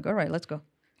rocket. I'd be like, all right, let's go.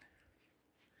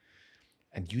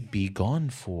 And you'd be gone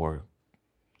for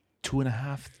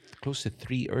 2.5, close to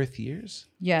 3 Earth years?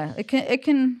 Yeah, it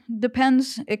can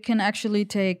depends. It can actually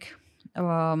take,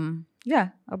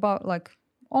 about like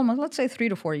almost, let's say 3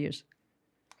 to 4 years.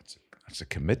 That's a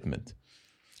commitment.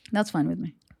 That's fine with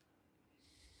me.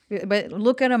 But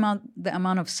look at the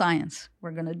amount of science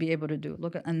we're going to be able to do.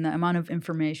 And the amount of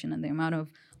information and the amount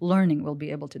of learning we'll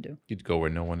be able to do. You'd go where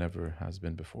no one ever has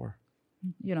been before.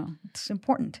 It's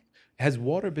important. Has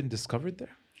water been discovered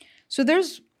there? So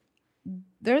there's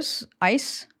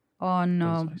ice on,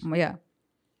 ice.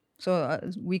 So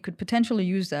we could potentially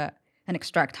use that and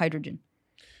extract hydrogen.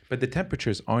 But the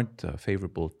temperatures aren't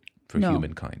favorable for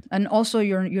humankind. And also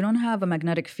you don't have a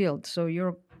magnetic field. So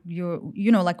you've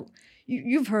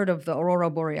heard of the aurora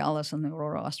borealis and the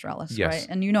aurora australis, yes. Right?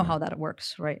 And you know how that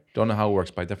works, right? Don't know how it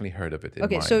works, but I definitely heard of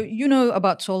it. So you know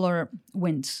about solar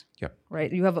winds,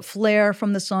 right? You have a flare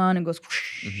from the sun and goes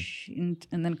whoosh, and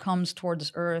then comes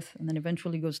towards Earth and then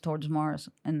eventually goes towards Mars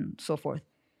and so forth.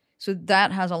 So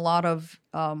that has a lot of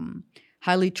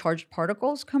highly charged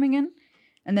particles coming in.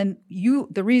 And then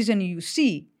the reason you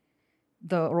see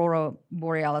the aurora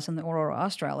borealis and the aurora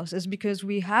australis is because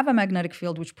we have a magnetic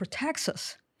field which protects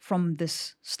us from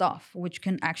this stuff, which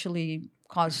can actually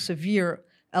cause severe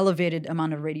elevated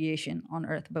amount of radiation on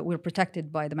Earth, but we're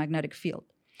protected by the magnetic field.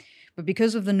 But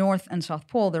because of the North and South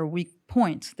Pole, they're weak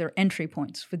points, they're entry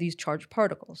points for these charged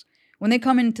particles. When they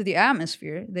come into the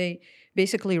atmosphere, they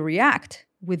basically react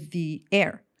with the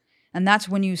air. And that's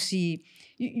when you see,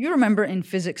 you remember in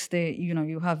physics,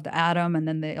 you have the atom and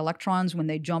then the electrons, when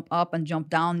they jump up and jump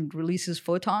down, it releases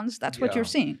photons. That's what you're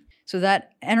seeing. So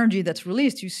that energy that's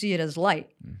released, you see it as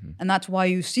light. Mm-hmm. And that's why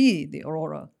you see the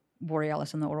aurora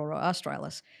borealis and the aurora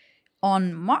australis.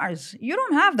 On Mars, you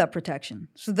don't have that protection.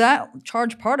 So that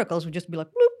charged particles would just be like,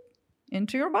 bloop,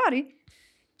 into your body.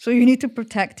 So you need to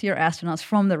protect your astronauts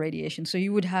from the radiation. So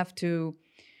you would have to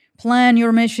plan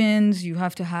your missions. You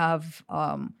have to have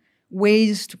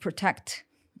ways to protect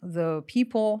the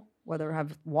people, whether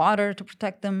have water to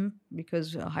protect them,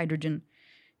 because hydrogen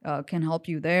can help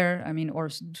you there. I mean, or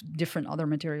different other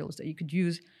materials that you could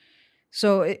use.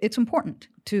 So it's important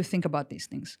to think about these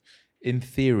things. In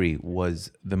theory,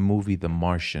 was the movie The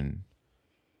Martian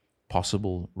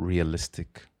possible,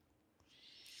 realistic?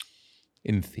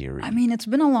 In theory. I mean, it's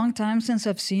been a long time since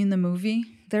I've seen the movie.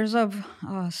 There's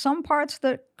some parts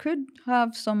that could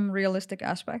have some realistic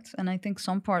aspects, and I think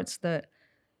some parts that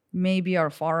maybe are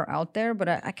far out there, but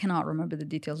I cannot remember the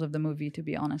details of the movie, to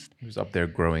be honest. He was up there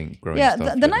growing yeah,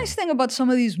 stuff. The nice thing about some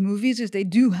of these movies is they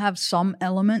do have some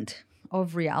element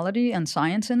of reality and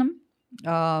science in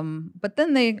them. But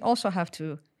then they also have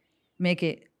to make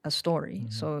it a story,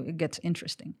 so it gets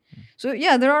interesting. So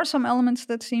yeah, there are some elements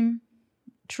that seem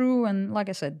true, and like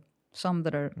I said, some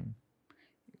that are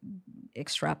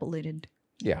extrapolated.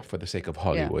 Yeah, for the sake of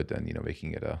Hollywood and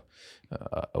making it a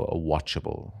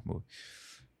watchable movie.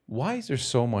 Why is there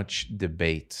so much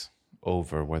debate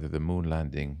over whether the moon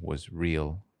landing was real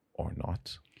or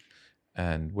not?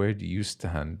 And where do you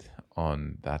stand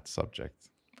on that subject?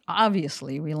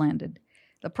 Obviously, we landed.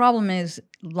 The problem is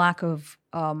lack of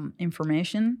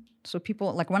information. So people,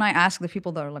 like when I ask the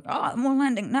people that are like, "Oh, the moon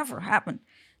landing never happened,"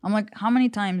 I'm like, "How many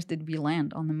times did we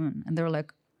land on the moon?" And they're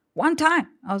like, "One time."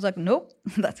 I was like, "Nope,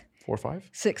 that's 4 or 5?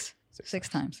 six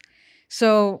times."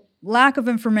 So lack of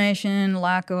information,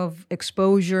 lack of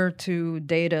exposure to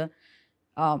data.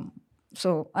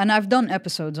 And I've done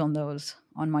episodes on those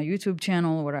on my YouTube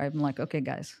channel where I'm like, okay,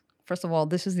 guys, first of all,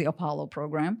 this is the Apollo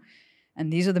program.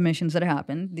 And these are the missions that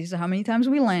happened. These are how many times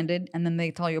we landed. And then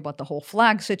they tell you about the whole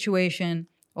flag situation.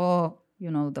 Oh,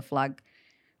 the flag.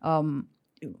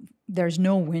 There's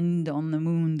no wind on the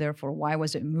moon. Therefore, why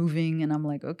was it moving? And I'm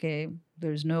like, okay,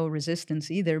 there's no resistance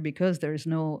either because there's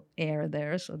no air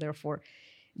there. So therefore,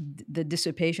 the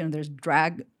dissipation, there's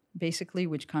drag basically,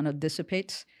 which kind of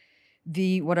dissipates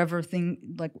the whatever thing.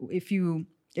 Like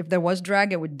if there was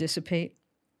drag, it would dissipate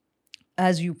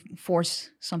as you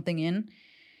force something in.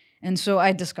 And so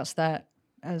I discussed that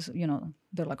as,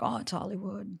 they're like, oh, it's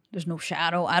Hollywood. There's no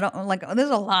shadow. I don't like,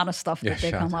 there's a lot of stuff that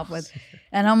they come up with.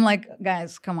 And I'm like,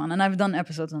 guys, come on. And I've done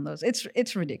episodes on those.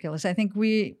 It's ridiculous. I think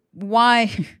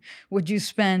why would you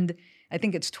spend, I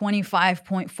think it's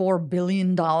 $25.4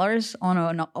 billion on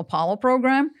an Apollo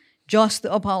program, just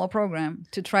the Apollo program,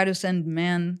 to try to send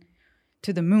man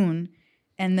to the moon.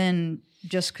 And then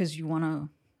just because you want to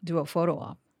do a photo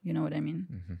op, you know what I mean?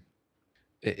 Mm-hmm.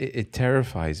 It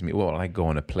terrifies me. Well, when I go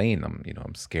on a plane,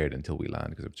 I'm scared until we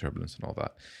land because of turbulence and all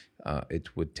that.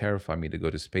 It would terrify me to go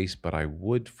to space, but I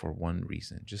would for one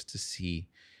reason, just to see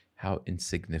how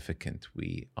insignificant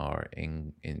we are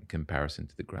in comparison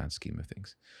to the grand scheme of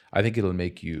things. I think it'll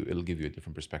give you a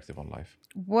different perspective on life.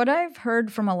 What I've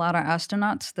heard from a lot of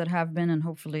astronauts that have been, and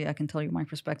hopefully I can tell you my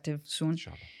perspective soon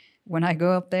when I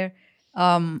go up there,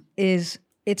 is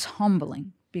it's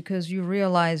humbling because you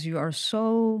realize you are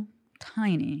so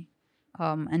tiny,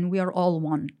 and we are all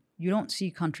one. You don't see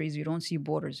countries, you don't see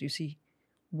borders, you see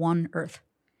one Earth.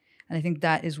 And I think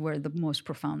that is where the most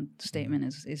profound statement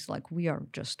is like we are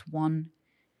just one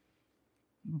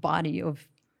body of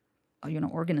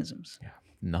organisms. Yeah.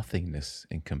 Nothingness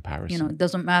in comparison. It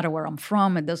doesn't matter where I'm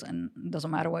from, it doesn't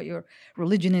matter what your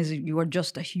religion is, you are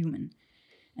just a human.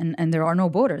 And there are no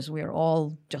borders. We are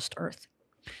all just Earth.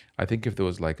 I think if there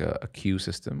was like a queue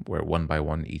system where one by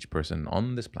one each person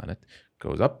on this planet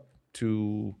goes up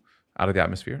out of the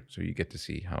atmosphere, so you get to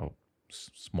see how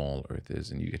small Earth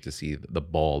is and you get to see the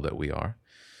ball that we are.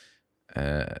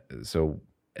 So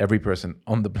every person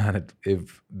on the planet,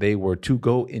 if they were to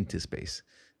go into space,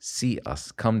 see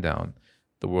us come down,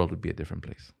 the world would be a different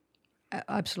place.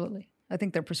 Absolutely. I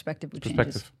think their perspective would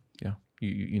change. Yeah.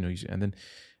 And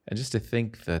just to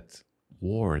think that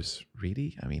wars,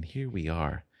 really? I mean, here we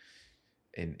are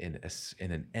in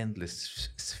an endless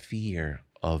sphere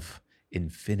of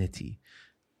infinity,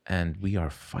 and we are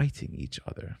fighting each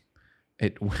other.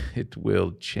 It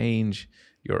will change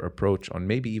your approach on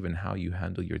maybe even how you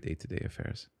handle your day-to-day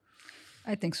affairs.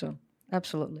 I think so.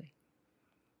 Absolutely.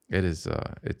 It is.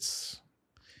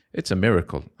 It's a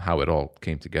miracle how it all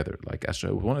came together. Like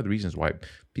one of the reasons why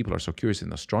people are so curious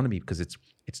in astronomy, because it's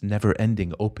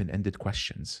never-ending, open-ended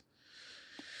questions.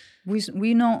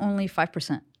 We know only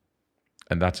 5%.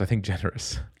 And that's, I think,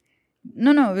 generous.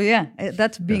 No, yeah,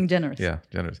 that's being generous. Yeah,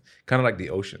 generous. Kind of like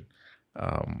the ocean,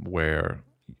 where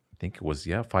I think it was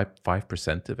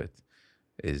 5% of it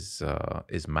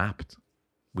is mapped.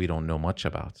 We don't know much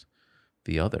about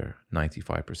the other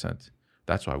 95%.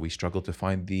 That's why we struggle to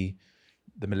find the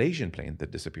Malaysian plane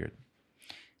that disappeared.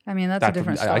 I mean, that's a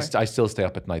different story. I still stay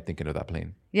up at night thinking of that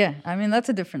plane. Yeah, I mean, that's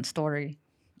a different story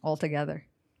altogether.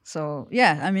 So,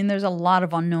 yeah, I mean, there's a lot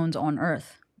of unknowns on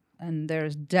Earth, and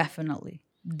there's definitely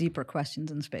deeper questions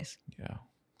in space. Yeah,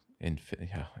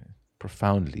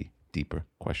 profoundly deeper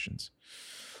questions.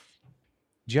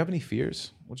 Do you have any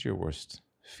fears? What's your worst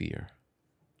fear?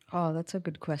 Oh, that's a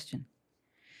good question.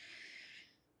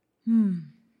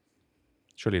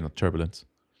 Surely not turbulence.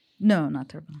 No, not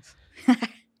turbulence.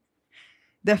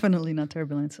 Definitely not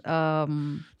turbulence.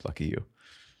 Lucky you.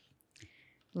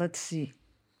 Let's see.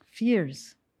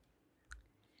 Fears.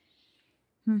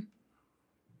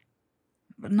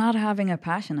 But not having a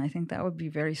passion, I think that would be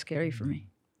very scary for me.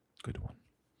 Good one.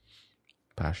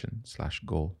 Passion /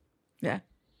 goal. Yeah.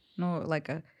 No, like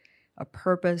a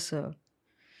purpose, a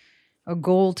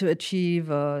goal to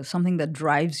achieve, something that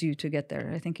drives you to get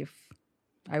there. I think if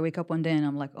I wake up one day and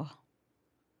I'm like, oh,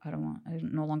 I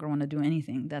no longer want to do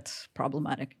anything. That's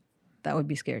problematic. That would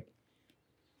be scared.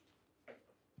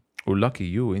 Well, lucky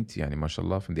you, inti, yani,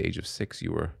 mashallah, from the age of 6,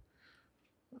 you were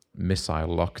missile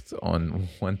locked on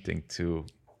wanting to,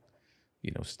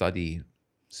 study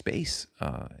space,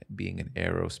 being an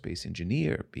aerospace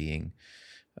engineer, being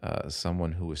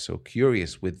someone who is so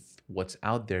curious with what's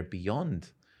out there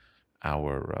beyond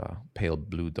our pale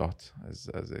blue dot,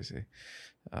 as they say.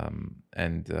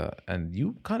 And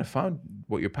you kind of found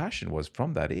what your passion was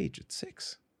from that age at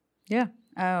 6. Yeah.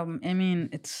 I mean,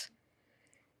 it's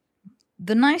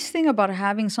the nice thing about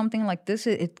having something like this,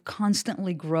 it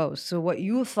constantly grows. So what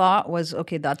you thought was,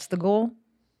 okay, that's the goal.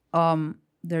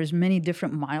 There's many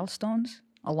different milestones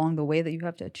along the way that you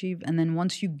have to achieve. And then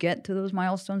once you get to those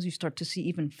milestones, you start to see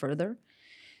even further.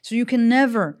 So you can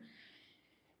never,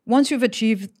 once you've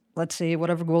achieved, let's say,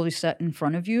 whatever goal you set in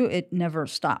front of you, it never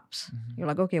stops. Mm-hmm. You're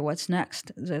like, okay, what's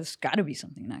next? There's got to be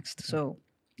something next. Okay. So,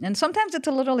 and sometimes it's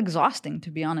a little exhausting, to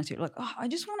be honest. You're like, oh, I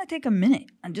just want to take a minute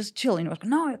and just chill. And you're like,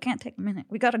 no, I can't take a minute.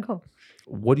 We got to go.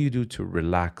 What do you do to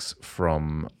relax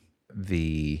from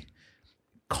the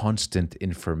constant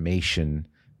information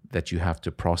that you have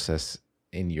to process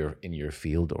in your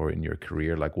field or in your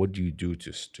career? Like, what do you do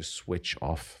to switch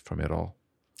off from it all?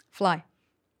 Fly.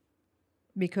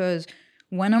 Because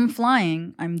when I'm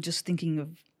flying, I'm just thinking of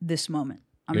this moment.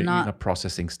 You're not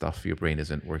processing stuff. Your brain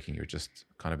isn't working. You're just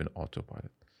kind of in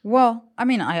autopilot. Well, I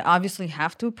mean, I obviously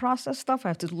have to process stuff. I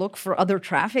have to look for other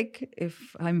traffic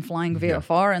if I'm flying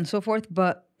VFR and so forth.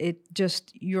 But it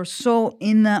just, you're so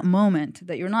in that moment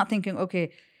that you're not thinking,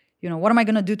 okay, what am I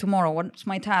going to do tomorrow? What's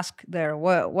my task there?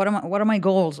 What are my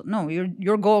goals? No,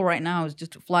 your goal right now is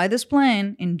just to fly this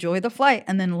plane, enjoy the flight,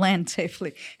 and then land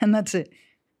safely. And that's it.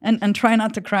 And try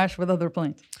not to crash with other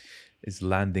planes. Is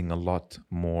landing a lot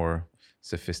more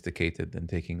sophisticated than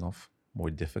taking off? More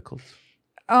difficult?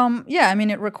 Yeah, I mean,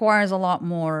 it requires a lot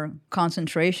more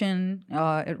concentration.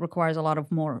 It requires a lot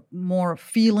of more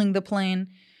feeling the plane.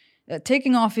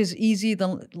 Taking off is easy.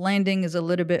 The landing is a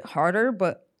little bit harder.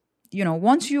 But,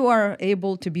 once you are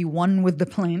able to be one with the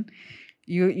plane,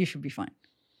 you should be fine.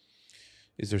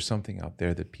 Is there something out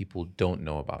there that people don't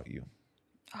know about you?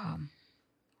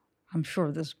 I'm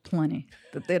sure there's plenty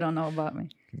that they don't know about me.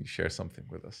 Can you share something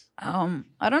with us?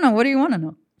 I don't know. What do you want to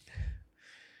know?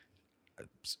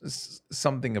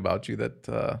 Something about you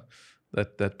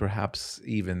that perhaps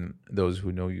even those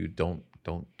who know you don't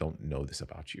know this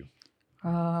about you.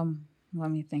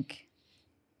 Let me think.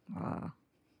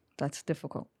 That's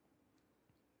difficult.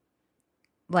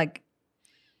 Like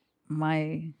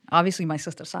obviously my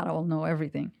sister Sarah will know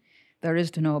everything there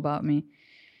is to know about me.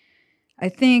 I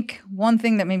think one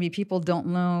thing that maybe people don't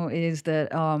know is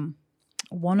that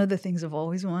one of the things I've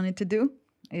always wanted to do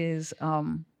is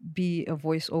be a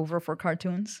voiceover for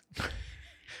cartoons.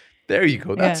 There you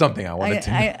go. That's something I wanted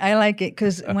to know. I like it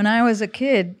because when I was a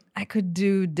kid, I could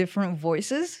do different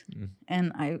voices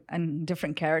and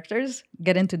different characters,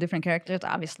 get into different characters.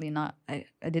 Obviously not. I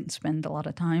didn't spend a lot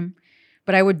of time,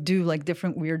 but I would do like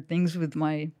different weird things with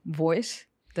my voice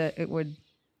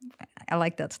I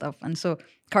like that stuff. And so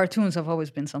cartoons have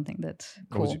always been something that's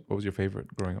cool. What was your favorite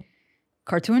growing up?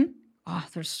 Cartoon? Oh,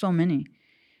 there's so many.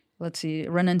 Let's see.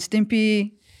 Ren and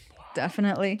Stimpy,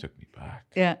 definitely. Took me back.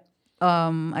 Yeah.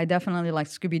 I definitely liked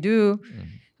Scooby-Doo. Mm-hmm.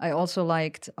 I also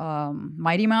liked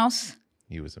Mighty Mouse.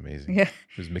 He was amazing. Yeah.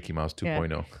 He was Mickey Mouse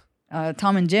 2.0. Yeah.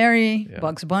 Tom and Jerry,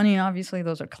 Bugs Bunny, obviously.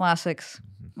 Those are classics.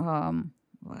 Mm-hmm.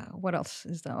 What else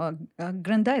is that?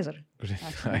 Grandizer.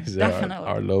 Grandizer,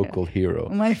 our local hero.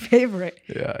 My favorite.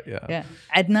 Yeah.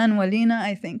 Adnan Walina,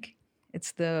 I think.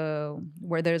 It's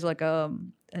where there's like a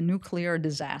nuclear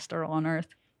disaster on Earth.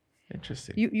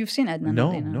 Interesting. You've seen Adnan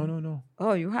Walina? No.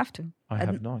 Oh, you have to. I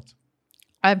have not.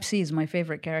 Absi is my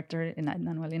favorite character in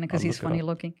Adnan Walina because he's funny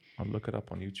looking. I'll look it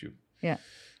up on YouTube. Yeah.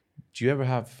 Do you ever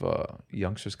have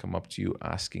youngsters come up to you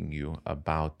asking you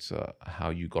about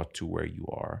how you got to where you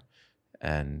are?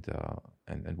 And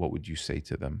what would you say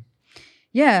to them?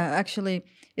 Yeah, actually,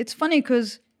 it's funny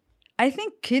because I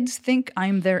think kids think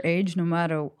I'm their age no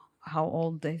matter how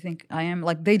old they think I am.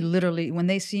 Like they literally, when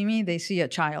they see me, they see a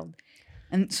child.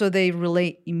 And so they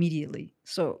relate immediately.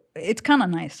 So it's kind of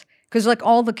nice because like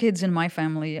all the kids in my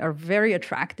family are very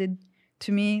attracted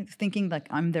to me, thinking like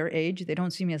I'm their age. They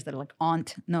don't see me as their like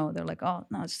aunt. No, they're like, oh,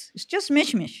 no, it's just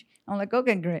Mish. I'm like,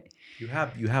 okay, great. You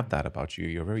have that about you.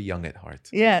 You're very young at heart.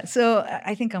 Yeah, so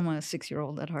I think I'm a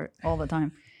 6-year-old at heart all the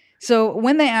time. So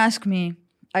when they ask me,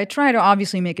 I try to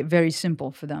obviously make it very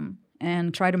simple for them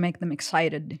and try to make them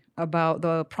excited about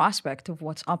the prospect of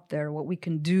what's up there, what we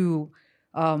can do.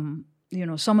 Try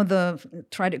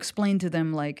to explain to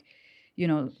them like,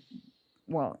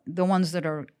 well, the ones that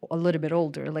are a little bit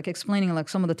older, like explaining like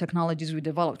some of the technologies we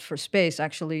developed for space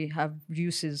actually have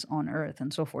uses on Earth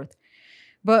and so forth.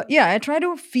 But yeah, I try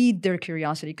to feed their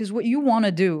curiosity, because what you want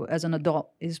to do as an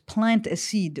adult is plant a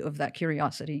seed of that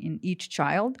curiosity in each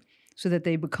child so that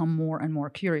they become more and more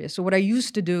curious. So what I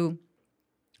used to do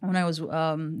when I was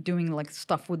doing like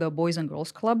stuff with the Boys and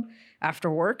Girls Club after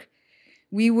work,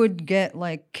 we would get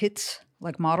like kits,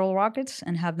 like model rockets,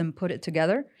 and have them put it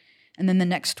together. And then the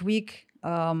next week,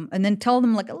 and then tell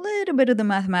them like a little bit of the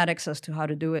mathematics as to how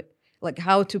to do it, like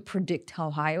how to predict how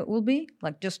high it will be,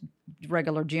 like just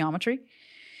regular geometry.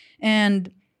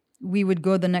 And we would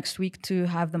go the next week to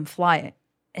have them fly it.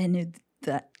 And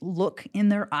that look in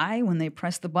their eye when they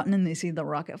press the button and they see the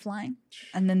rocket flying.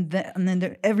 And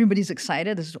then everybody's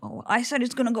excited. Oh, I said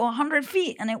it's going to go 100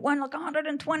 feet and it went like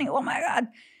 120. Oh my God.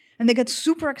 And they get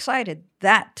super excited.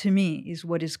 That to me is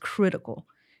what is critical,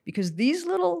 because these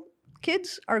little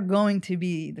kids are going to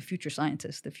be the future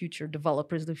scientists, the future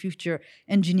developers, the future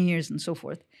engineers, and so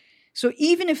forth. So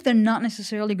even if they're not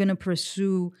necessarily going to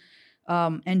pursue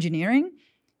engineering,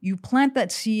 you plant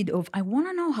that seed of, I want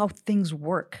to know how things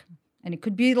work. And it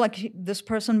could be like this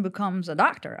person becomes a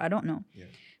doctor. I don't know. Yeah.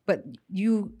 But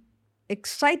you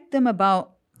excite them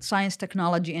about science,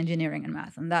 technology, engineering, and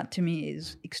math. And that to me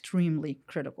is extremely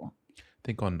critical. I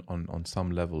think on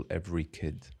some level, every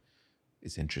kid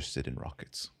is interested in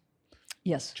rockets.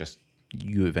 Yes. Just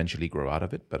you eventually grow out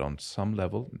of it. But on some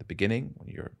level, in the beginning, when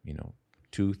you're,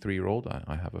 2, 3-year-old,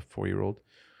 I have a 4-year-old,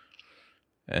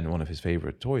 and one of his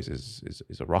favorite toys is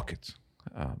a rocket.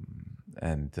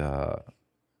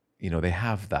 They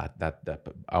have that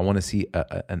I want to see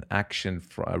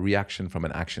a reaction from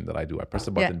an action that I do. I press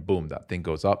the button, boom, that thing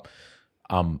goes up.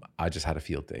 I just had a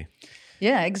field day.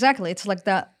 Yeah, exactly. It's like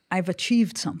that. I've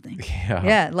achieved something.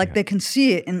 They can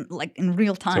see it in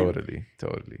real time. Totally.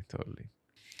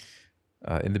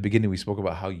 In the beginning, we spoke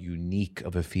about how unique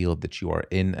of a field that you are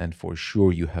in, and for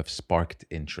sure you have sparked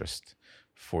interest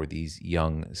for these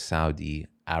young Saudi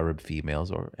Arab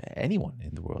females, or anyone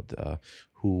in the world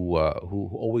who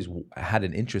always had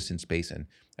an interest in space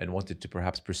and wanted to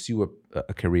perhaps pursue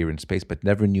a career in space, but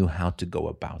never knew how to go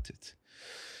about it.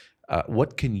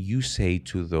 What can you say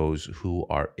to those who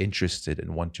are interested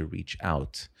and want to reach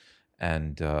out,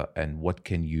 and what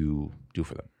can you do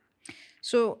for them?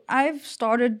 So I've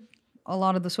started a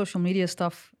lot of the social media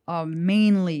stuff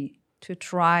mainly to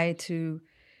try to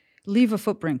leave a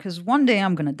footprint, because one day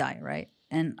I'm going to die, right?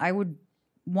 And I would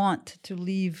want to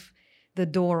leave the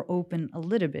door open a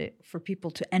little bit for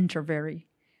people to enter very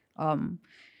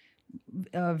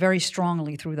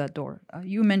strongly through that door.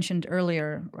 You mentioned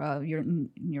earlier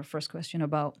your first question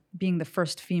about being the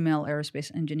first female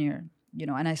aerospace engineer,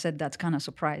 and I said that's kind of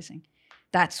surprising.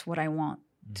 That's what I want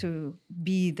to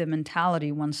be the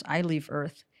mentality once I leave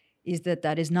Earth, is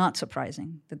that is not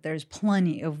surprising, that there's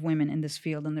plenty of women in this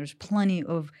field and there's plenty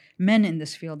of men in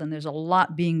this field, and there's a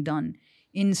lot being done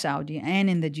in Saudi and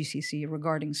in the GCC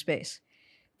regarding space.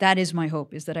 That is my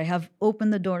hope, is that I have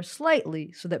opened the door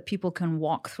slightly so that people can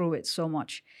walk through it so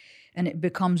much and it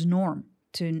becomes norm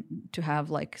to have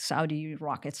like Saudi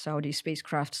rockets, Saudi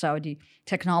spacecraft, Saudi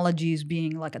technologies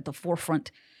being like at the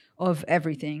forefront of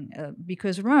everything.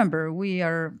 Because remember,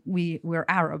 we're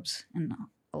Arabs, and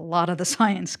a lot of the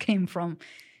science came from,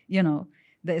 the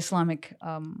Islamic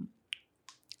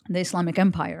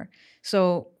Empire.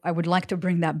 So I would like to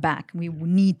bring that back. We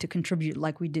need to contribute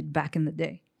like we did back in the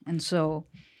day. And so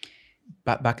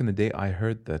back in the day, I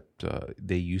heard that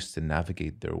they used to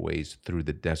navigate their ways through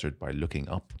the desert by looking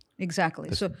up.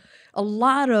 Exactly. So a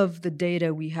lot of the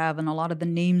data we have and a lot of the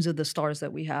names of the stars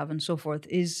that we have and so forth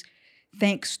is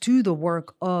thanks to the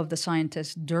work of the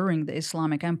scientists during the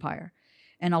Islamic Empire.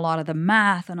 And a lot of the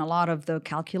math and a lot of the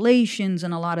calculations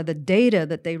and a lot of the data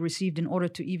that they received in order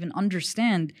to even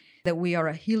understand that we are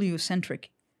a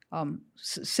heliocentric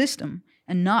system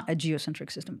and not a geocentric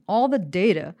system. All the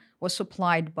data was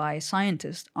supplied by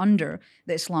scientists under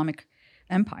the Islamic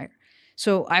Empire.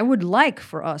 So I would like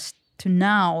for us to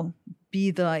now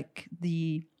be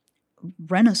the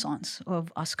renaissance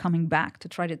of us coming back to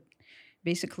try to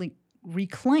basically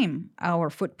reclaim our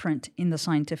footprint in the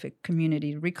scientific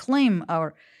community, reclaim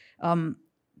our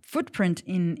footprint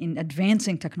in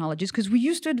advancing technologies, because we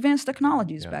used to advance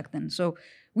technologies back then. So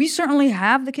we certainly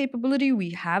have the capability,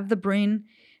 we have the brain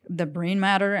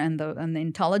matter and the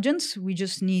intelligence. We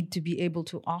just need to be able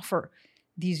to offer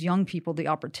these young people the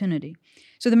opportunity.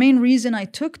 So the main reason I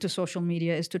took to social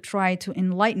media is to try to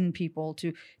enlighten people,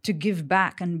 to give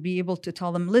back and be able to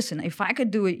tell them, listen, if I could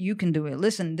do it, you can do it.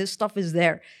 Listen, this stuff is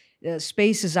there.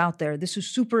 Space is out there. This is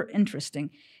super interesting.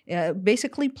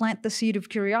 Basically plant the seed of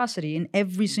curiosity in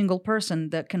every single person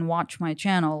that can watch my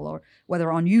channel, or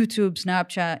whether on YouTube,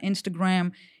 Snapchat,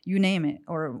 Instagram, you name it,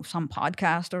 or some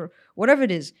podcast or whatever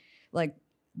it is. Like,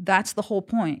 that's the whole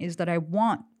point, is that I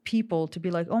want people to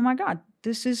be like, oh my God,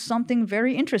 this is something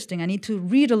very interesting. I need to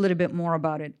read a little bit more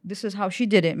about it. This is how she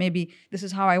did it. Maybe this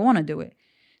is how I want to do it.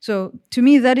 So to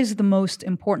me, that is the most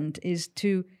important, is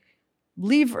to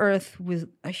leave Earth with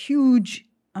a huge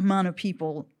amount of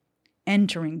people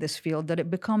entering this field, that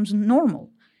it becomes normal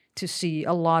to see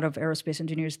a lot of aerospace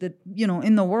engineers that,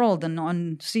 in the world and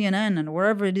on CNN and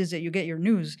wherever it is that you get your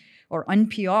news, or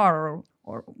NPR,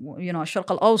 or Sharq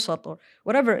al-Awsat, or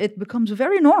whatever. It becomes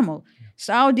very normal. Yeah.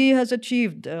 Saudi has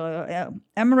achieved,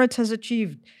 Emirates has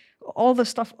achieved, all the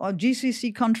stuff.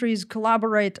 GCC countries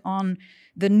collaborate on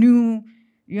the new,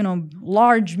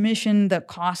 large mission that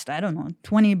cost, I don't know,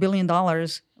 $20 billion,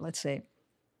 let's say,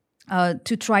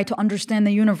 to try to understand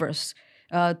the universe,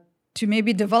 to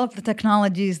maybe develop the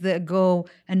technologies that go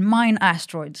and mine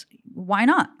asteroids. Why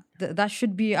not? That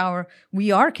should be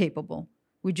we are capable.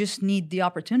 We just need the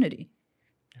opportunity.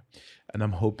 And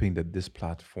I'm hoping that this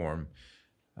platform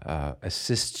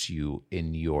assists you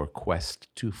in your quest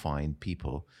to find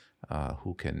people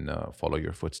who can follow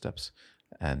your footsteps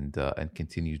and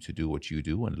continue to do what you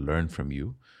do and learn from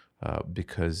you,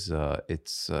 because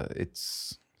it's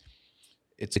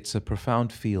a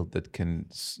profound field that can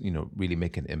really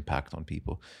make an impact on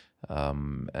people,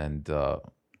 and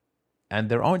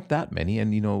there aren't that many,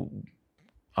 and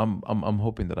I'm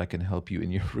hoping that I can help you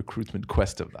in your recruitment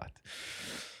quest of that.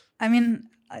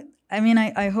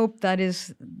 I hope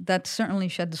that certainly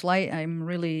sheds light. I'm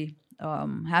really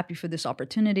happy for this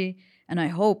opportunity, and I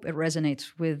hope it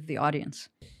resonates with the audience.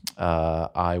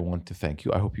 I want to thank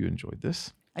you. I hope you enjoyed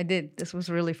this. I did. This was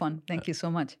really fun. Thank you so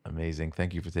much. Amazing.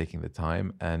 Thank you for taking the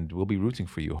time, and we'll be rooting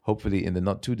for you. Hopefully, in the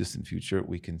not too distant future,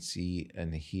 we can see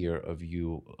and hear of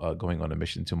you going on a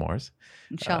mission to Mars.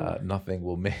 Inshallah. Nothing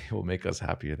will make us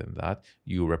happier than that.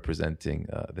 You representing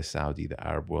the Saudi, the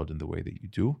Arab world in the way that you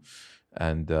do.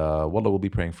 And Wallah will be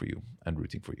praying for you and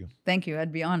rooting for you. Thank you.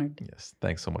 I'd be honored. Yes.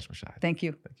 Thanks so much, Mishaal. Thank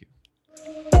you. Thank you.